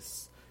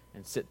face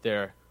and sit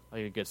there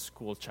like a good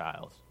school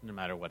child, no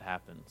matter what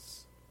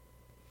happens.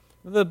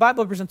 The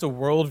Bible presents a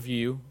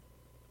worldview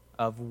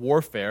of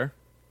warfare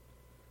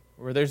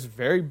where there's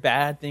very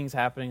bad things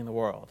happening in the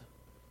world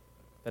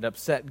that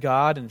upset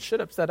God and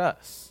should upset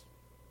us.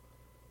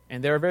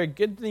 And there are very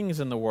good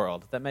things in the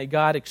world that make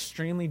God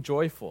extremely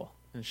joyful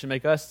and should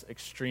make us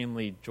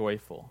extremely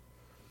joyful.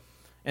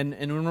 And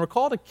when we're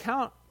called to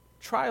count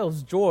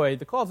trials joy,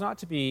 the call is not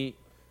to be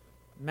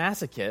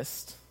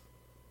masochist.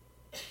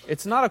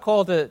 It's not a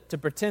call to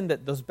pretend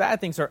that those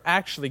bad things are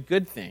actually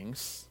good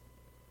things.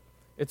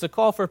 It's a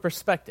call for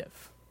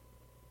perspective.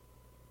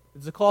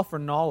 It's a call for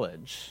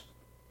knowledge.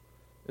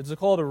 It's a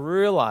call to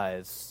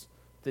realize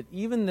that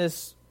even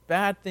this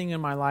bad thing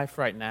in my life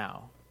right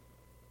now,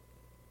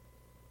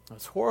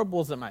 as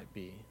horrible as it might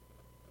be,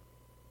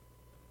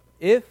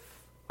 if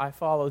I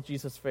follow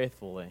Jesus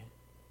faithfully,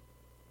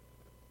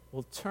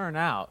 will turn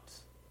out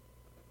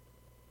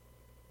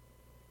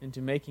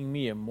into making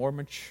me a more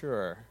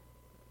mature,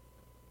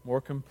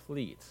 more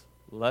complete,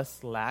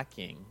 less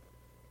lacking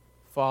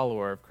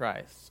follower of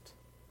Christ,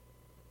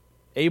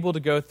 able to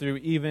go through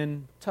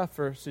even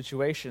tougher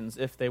situations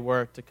if they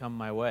were to come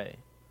my way,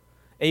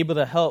 able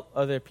to help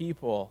other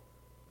people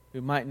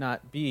who might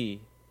not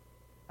be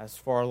as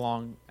far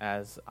along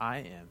as I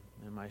am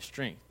in my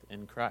strength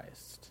in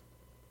Christ.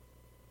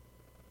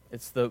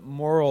 It's the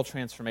moral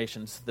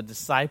transformation, it's the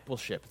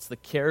discipleship, it's the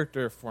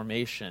character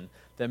formation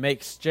that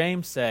makes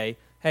James say,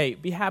 hey,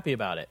 be happy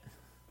about it.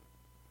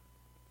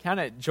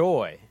 Count it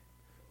joy.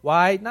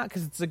 Why? Not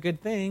because it's a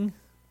good thing.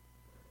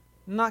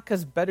 Not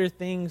because better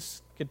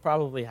things could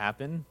probably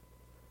happen.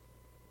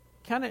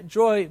 Count it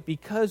joy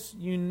because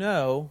you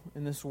know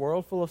in this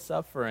world full of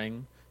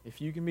suffering,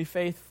 if you can be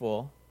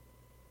faithful,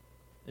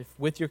 if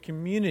with your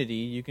community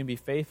you can be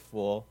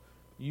faithful,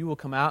 you will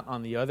come out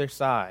on the other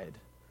side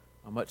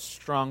a much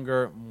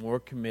stronger, more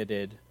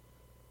committed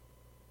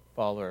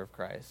follower of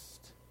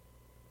Christ.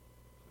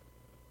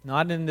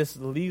 Not in this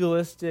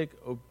legalistic,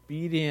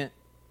 obedient,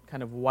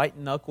 kind of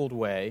white-knuckled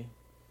way,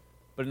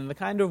 but in the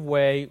kind of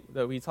way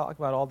that we talk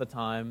about all the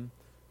time,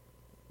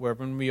 where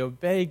when we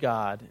obey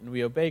God and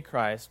we obey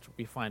Christ,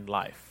 we find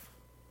life.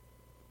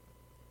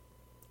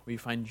 We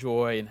find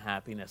joy and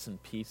happiness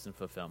and peace and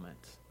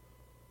fulfillment.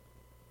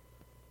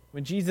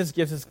 When Jesus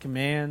gives us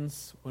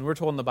commands, when we're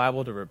told in the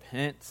Bible to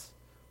repent,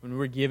 when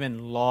we're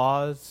given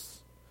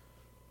laws,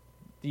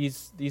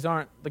 these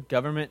aren't the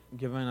government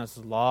giving us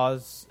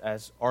laws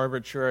as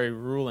arbitrary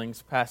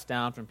rulings passed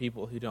down from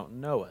people who don't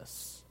know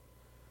us.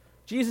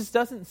 Jesus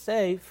doesn't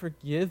say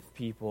forgive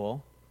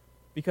people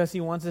because he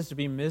wants us to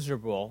be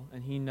miserable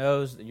and he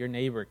knows that your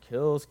neighbor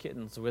kills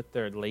kittens with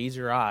their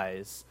laser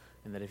eyes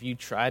and that if you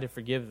try to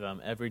forgive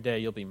them every day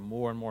you'll be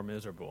more and more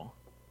miserable.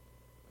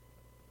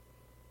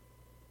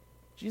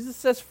 Jesus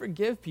says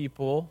forgive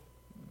people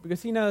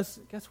because he knows,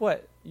 guess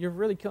what? You're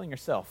really killing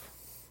yourself.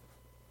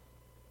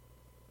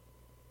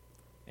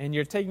 And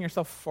you're taking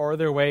yourself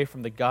farther away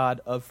from the God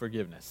of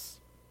forgiveness.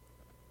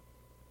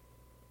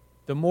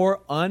 The more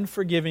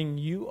unforgiving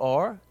you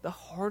are, the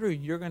harder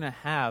you're going to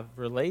have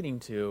relating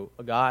to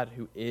a God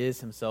who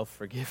is himself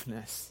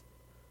forgiveness.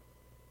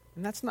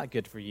 And that's not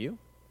good for you.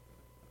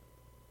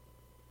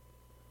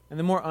 And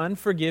the more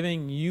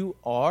unforgiving you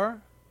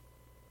are,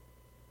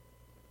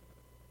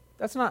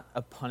 that's not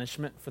a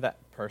punishment for that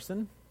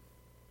person.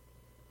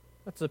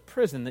 That's a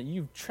prison that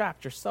you've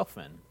trapped yourself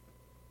in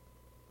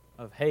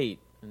of hate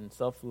and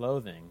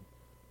self-loathing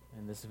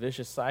and this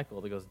vicious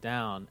cycle that goes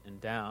down and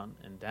down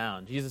and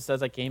down. Jesus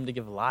says, I came to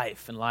give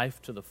life and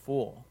life to the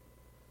full.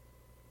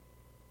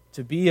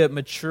 To be a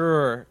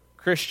mature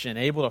Christian,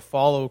 able to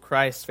follow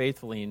Christ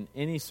faithfully in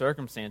any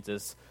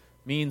circumstances,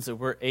 means that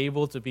we're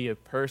able to be a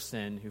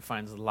person who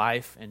finds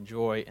life and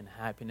joy and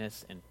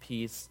happiness and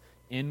peace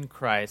in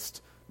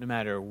Christ no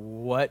matter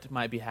what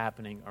might be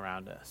happening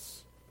around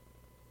us.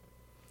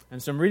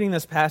 And so I'm reading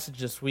this passage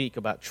this week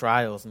about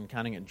trials and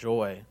counting it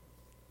joy.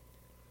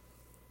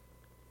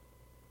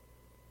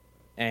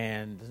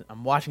 And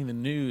I'm watching the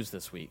news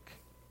this week.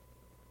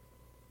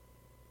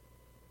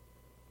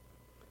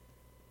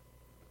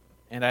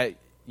 And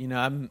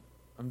I'm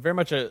very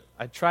much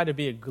I try to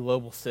be a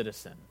global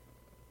citizen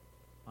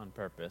on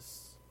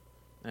purpose.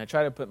 And I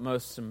try to put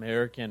most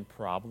American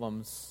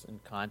problems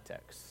in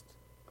context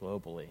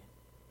globally.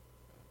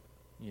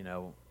 You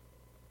know,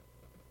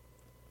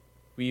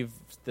 we've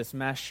this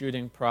mass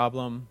shooting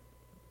problem.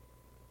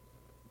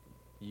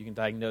 You can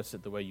diagnose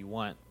it the way you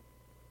want,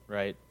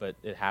 right? But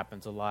it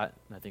happens a lot,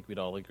 and I think we'd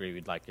all agree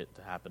we'd like it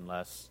to happen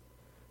less.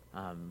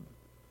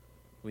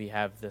 We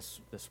have this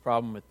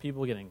problem with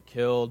people getting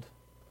killed.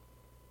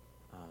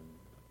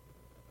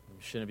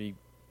 We shouldn't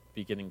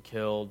be getting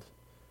killed.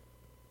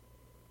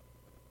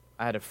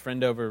 I had a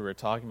friend over, we were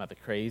talking about the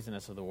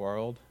craziness of the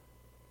world.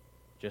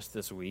 just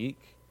this week.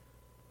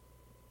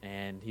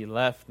 And he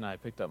left, and I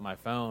picked up my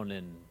phone,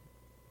 and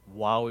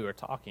while we were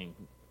talking,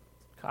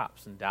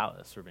 cops in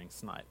Dallas were being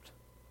sniped.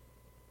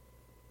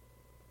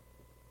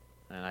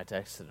 And I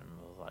texted him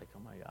and was like,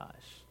 oh my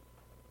gosh.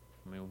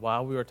 I mean,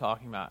 while we were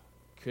talking about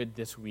could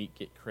this week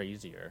get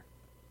crazier,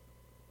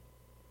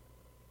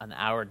 an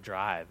hour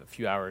drive, a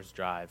few hours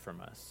drive from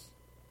us,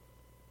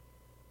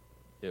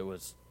 it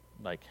was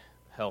like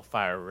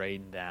hellfire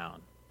rained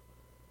down.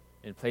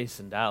 In place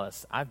in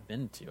Dallas I've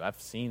been to.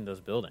 I've seen those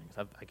buildings.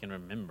 I can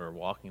remember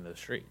walking those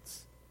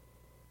streets.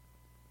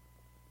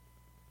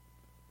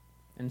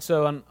 And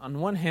so on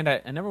one hand,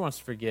 I never want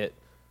to forget,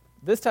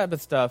 this type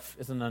of stuff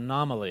is an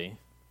anomaly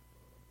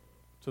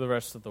to the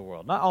rest of the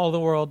world. Not all of the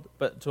world,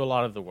 but to a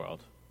lot of the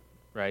world,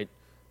 right?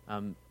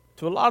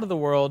 To a lot of the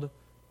world,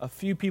 a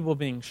few people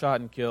being shot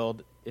and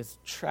killed is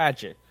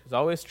tragic. It's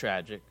always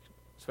tragic,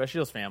 especially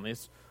those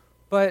families.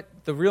 But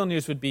the real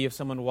news would be if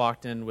someone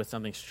walked in with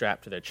something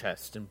strapped to their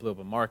chest and blew up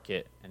a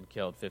market and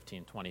killed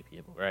 15, 20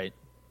 people, right?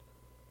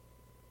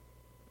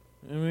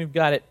 And we've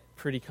got it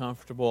pretty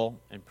comfortable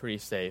and pretty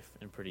safe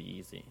and pretty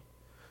easy.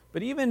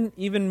 But even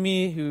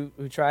me who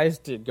tries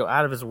to go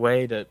out of his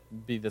way to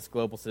be this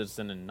global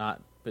citizen and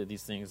not put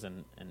these things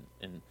in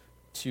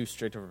too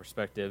strict of a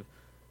perspective,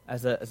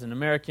 as an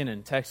American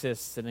in Texas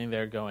sitting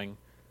there going,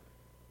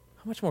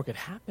 how much more could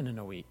happen in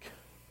a week?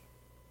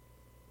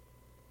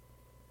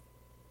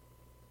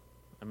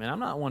 I mean, I'm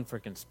not one for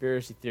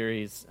conspiracy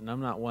theories, and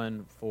I'm not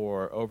one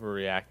for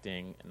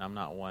overreacting, and I'm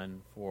not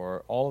one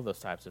for all of those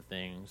types of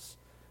things.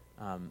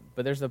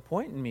 But there's a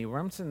point in me where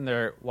I'm sitting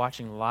there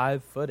watching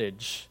live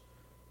footage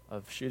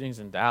of shootings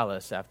in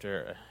Dallas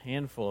after a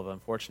handful of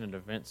unfortunate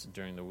events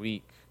during the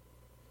week.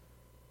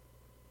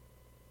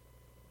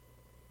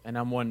 And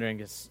I'm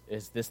wondering, is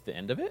this the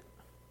end of it?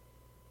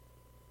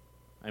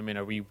 I mean,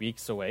 are we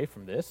weeks away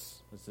from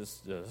this?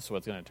 Is this what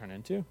it's going to turn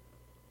into?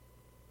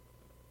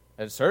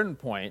 At a certain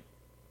point,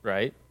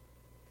 right?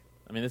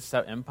 I mean, this is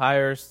how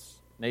empires,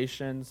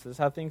 nations, this is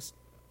how things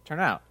turn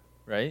out,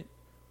 right?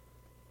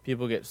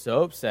 People get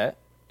so upset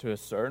to a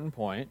certain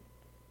point,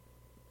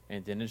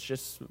 and then it's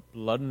just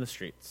blood in the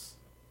streets.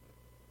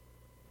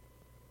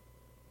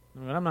 I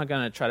mean, I'm not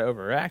going to try to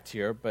overact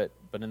here, but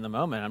in the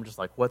moment, I'm just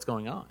like, what's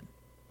going on?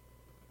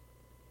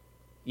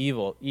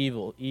 Evil,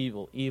 evil,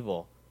 evil,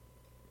 evil.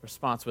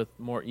 Response with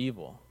more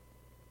evil.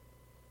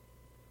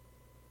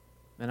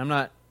 And I'm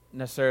not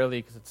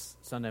necessarily, because it's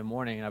Sunday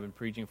morning and I've been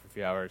preaching for a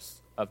few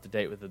hours, up to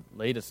date with the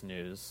latest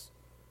news,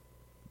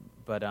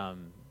 but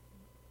I'm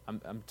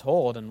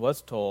told and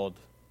was told,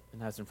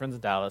 and have some friends in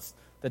Dallas,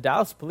 the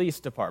Dallas Police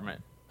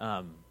Department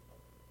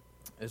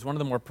is one of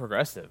the more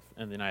progressive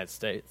in the United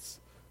States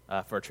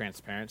for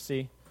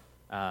transparency.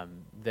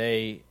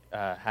 They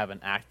have an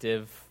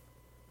active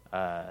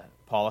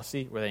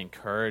policy where they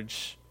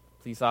encourage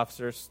police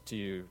officers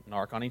to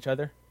narc on each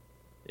other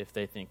if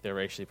they think they're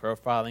racially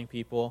profiling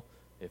people,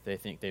 if they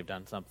think they've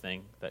done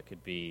something that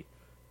could be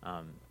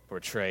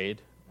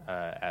portrayed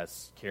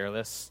as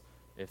careless,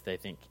 if they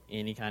think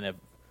any kind of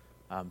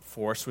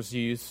force was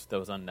used that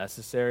was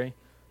unnecessary.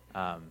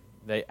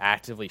 They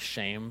actively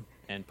shame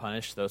and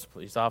punish those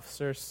police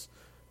officers.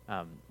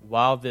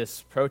 While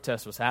this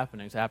protest was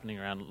happening, it was happening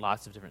around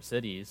lots of different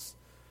cities,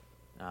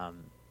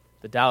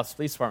 the Dallas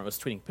Police Department was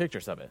tweeting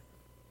pictures of it.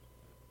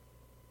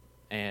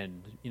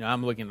 And,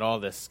 I'm looking at all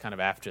this kind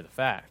of after the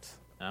fact,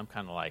 and I'm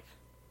kind of like,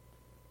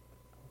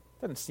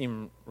 doesn't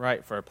seem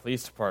right for a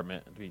police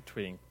department to be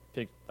tweeting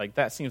like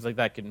that. Seems like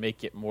that could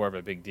make it more of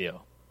a big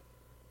deal.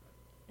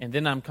 And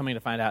then I'm coming to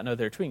find out, no,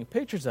 they're tweeting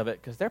pictures of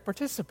it because they're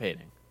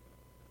participating.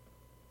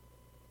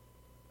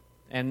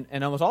 And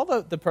almost all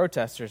the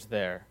protesters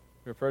there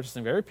who were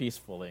protesting very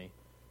peacefully,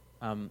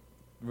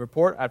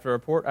 report after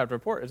report after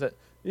report, is that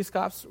these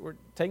cops were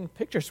taking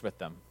pictures with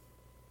them,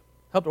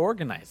 helped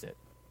organize it.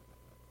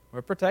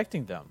 We're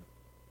protecting them.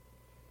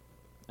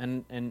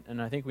 And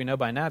I think we know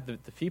by now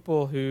that the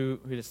people who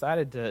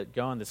decided to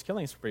go on this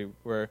killing spree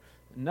were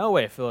in no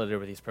way affiliated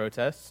with these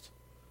protests.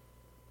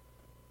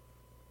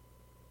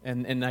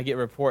 And I get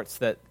reports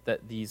that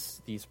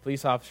these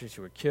police officers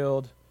who were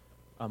killed,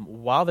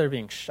 while they're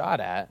being shot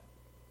at,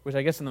 which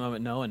I guess in the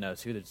moment no one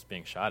knows who they're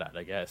being shot at,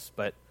 I guess,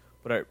 but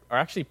are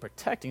actually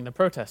protecting the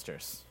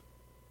protesters,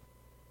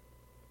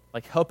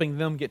 like helping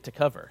them get to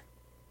cover,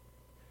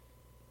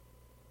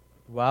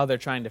 while they're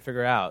trying to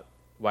figure out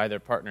why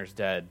their partner's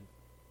dead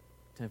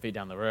 10 feet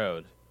down the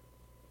road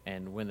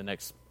and when the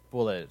next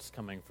bullet is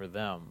coming for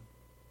them.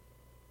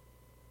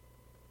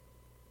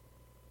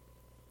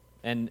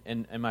 And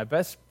my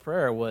best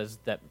prayer was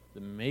that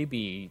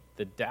maybe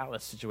the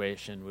Dallas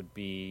situation would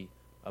be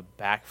a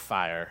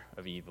backfire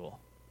of evil,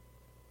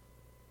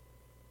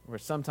 where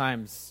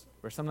sometimes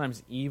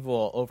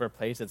evil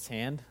overplays its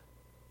hand.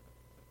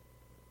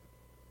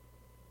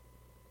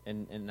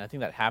 And I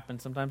think that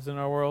happens sometimes in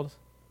our world.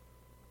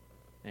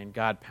 And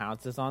God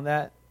pounces on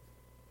that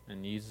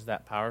and uses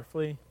that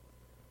powerfully.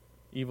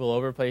 Evil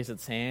overplays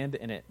its hand,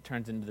 and it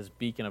turns into this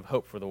beacon of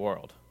hope for the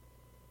world.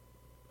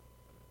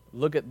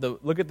 Look at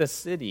the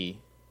city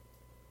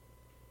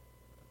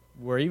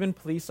where even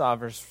police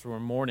officers were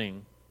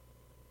mourning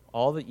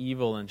all the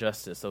evil and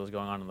injustice that was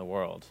going on in the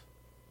world,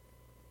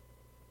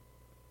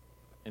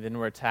 and then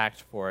were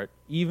attacked for it,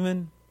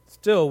 even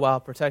still while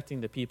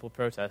protecting the people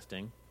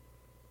protesting.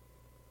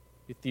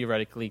 It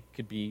theoretically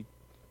could be,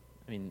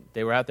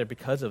 they were out there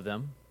because of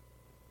them.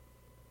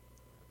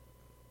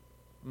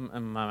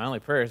 And my only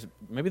prayer is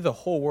maybe the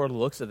whole world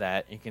looks at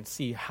that and can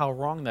see how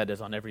wrong that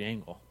is on every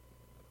angle.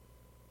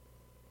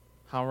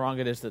 How wrong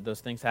it is that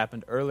those things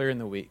happened earlier in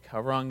the week. How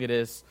wrong it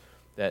is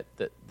that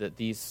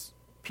these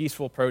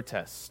peaceful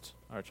protests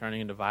are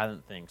turning into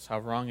violent things. How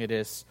wrong it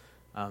is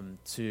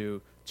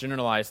to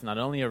generalize not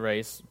only a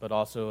race, but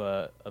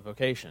also a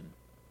vocation.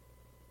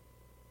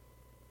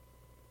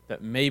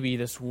 That maybe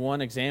this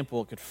one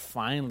example could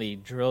finally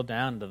drill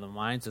down into the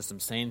minds of some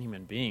sane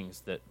human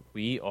beings that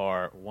we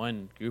are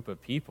one group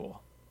of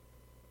people.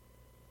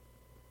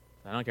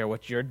 I don't care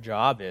what your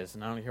job is,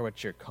 and I don't care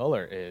what your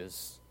color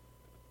is,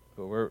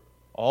 but we're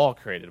all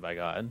created by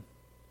God.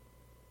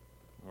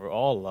 We're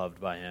all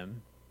loved by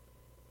Him.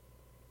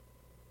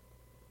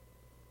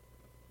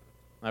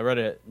 I read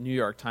a New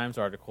York Times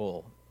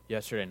article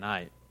yesterday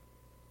night,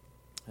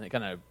 and it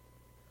kind of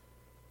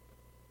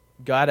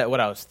got at what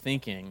I was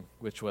thinking,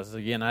 which was,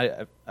 again,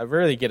 I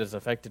rarely get as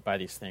affected by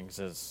these things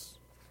as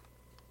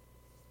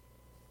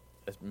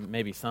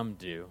maybe some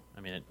do.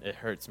 It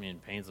hurts me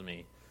and pains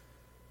me.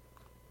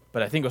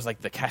 But I think it was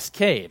like the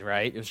cascade,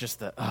 right? It was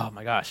just oh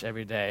my gosh,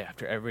 every day,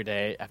 after every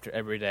day, after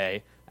every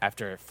day,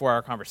 after a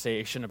 4-hour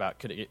conversation about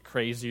could it get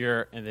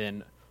crazier, and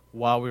then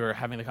while we were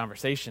having the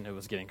conversation, it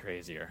was getting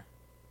crazier.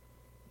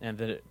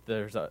 And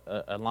there's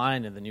a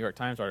line in the New York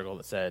Times article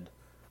that said,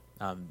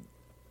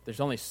 there's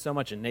only so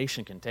much a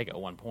nation can take at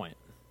one point.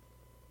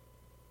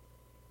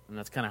 And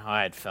that's kind of how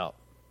I had felt.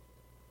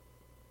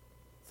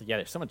 So yeah,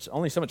 there's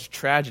only so much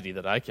tragedy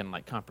that I can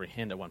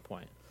comprehend at one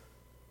point.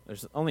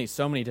 There's only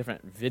so many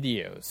different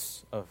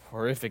videos of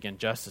horrific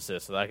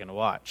injustices that I can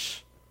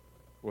watch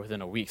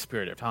within a week's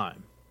period of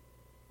time,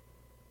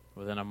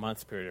 within a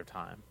month's period of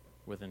time,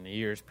 within a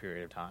year's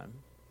period of time.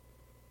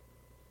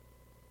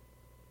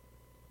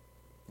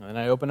 And then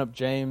I open up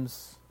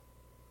James,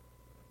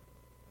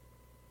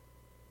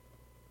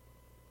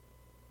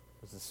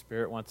 because the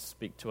Spirit wants to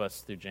speak to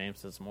us through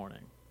James this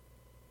morning.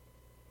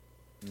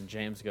 And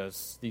James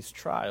goes, these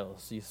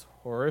trials, these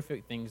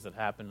horrific things that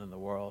happen in the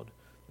world,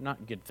 they're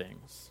not good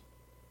things.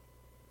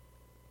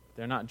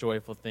 They're not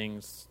joyful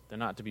things. They're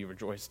not to be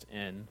rejoiced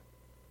in.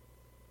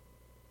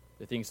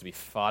 They're things to be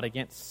fought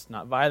against,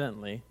 not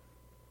violently,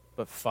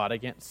 but fought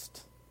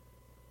against,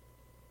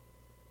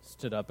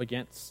 stood up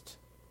against.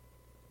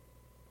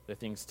 They're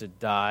things to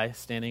die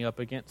standing up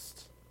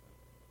against,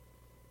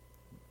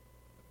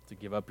 to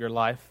give up your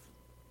life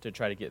to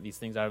try to get these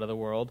things out of the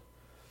world.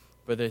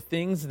 But they're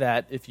things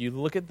that, if you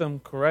look at them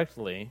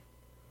correctly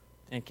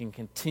and can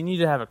continue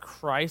to have a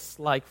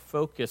Christ-like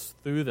focus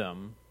through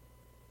them,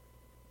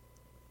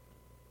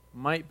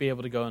 might be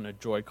able to go in a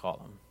joy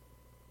column.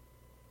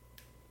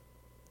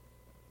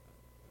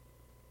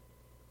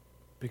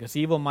 Because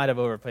evil might have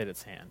overplayed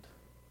its hand,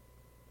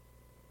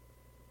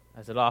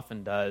 as it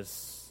often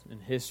does in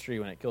history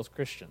when it kills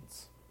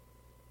Christians.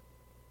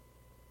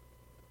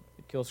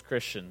 It kills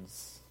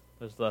Christians.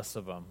 There's less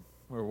of them.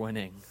 We're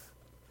winning.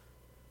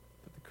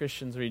 But the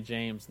Christians read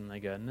James and they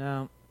go,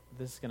 no,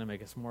 this is going to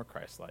make us more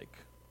Christ-like.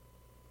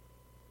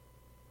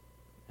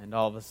 And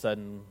all of a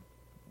sudden,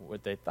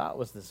 what they thought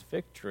was this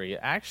victory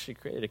actually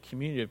created a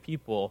community of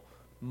people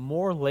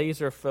more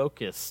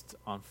laser-focused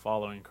on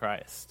following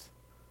Christ,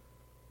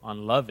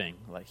 on loving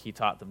like He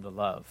taught them to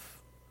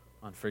love,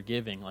 on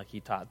forgiving like He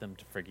taught them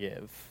to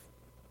forgive,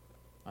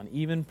 on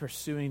even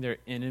pursuing their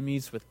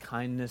enemies with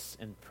kindness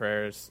and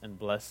prayers and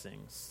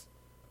blessings,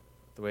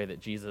 the way that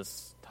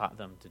Jesus taught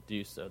them to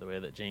do so, the way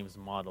that James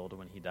modeled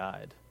when he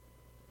died.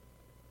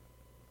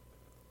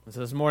 And so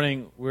this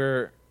morning,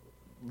 we're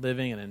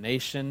living in a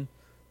nation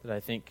that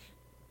I think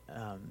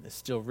is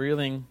still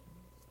reeling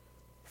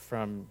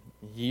from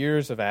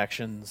years of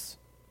actions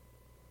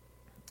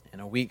and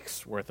a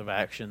week's worth of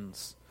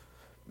actions.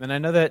 And I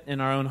know that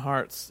in our own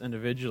hearts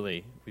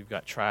individually, we've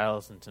got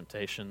trials and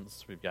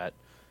temptations. We've got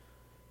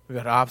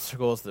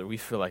obstacles that we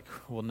feel like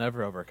we'll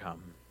never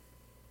overcome.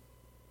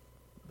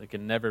 They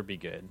can never be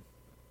good.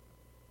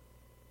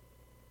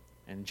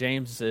 And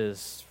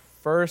James's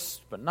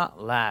first, but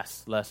not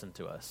last lesson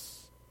to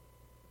us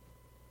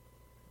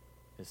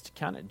is to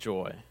count it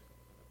joy.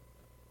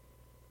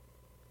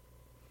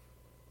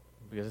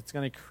 Because it's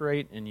going to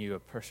create in you a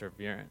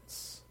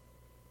perseverance.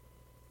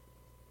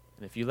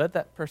 And if you let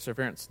that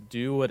perseverance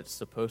do what it's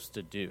supposed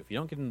to do, if you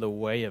don't get in the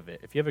way of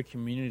it, if you have a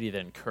community that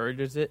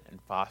encourages it and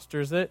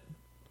fosters it,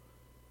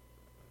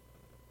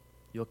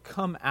 you'll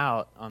come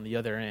out on the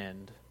other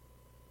end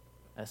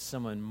as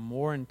someone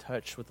more in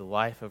touch with the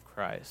life of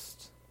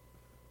Christ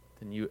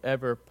than you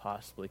ever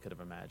possibly could have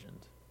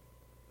imagined.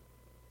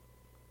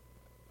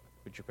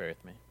 Would you pray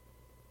with me?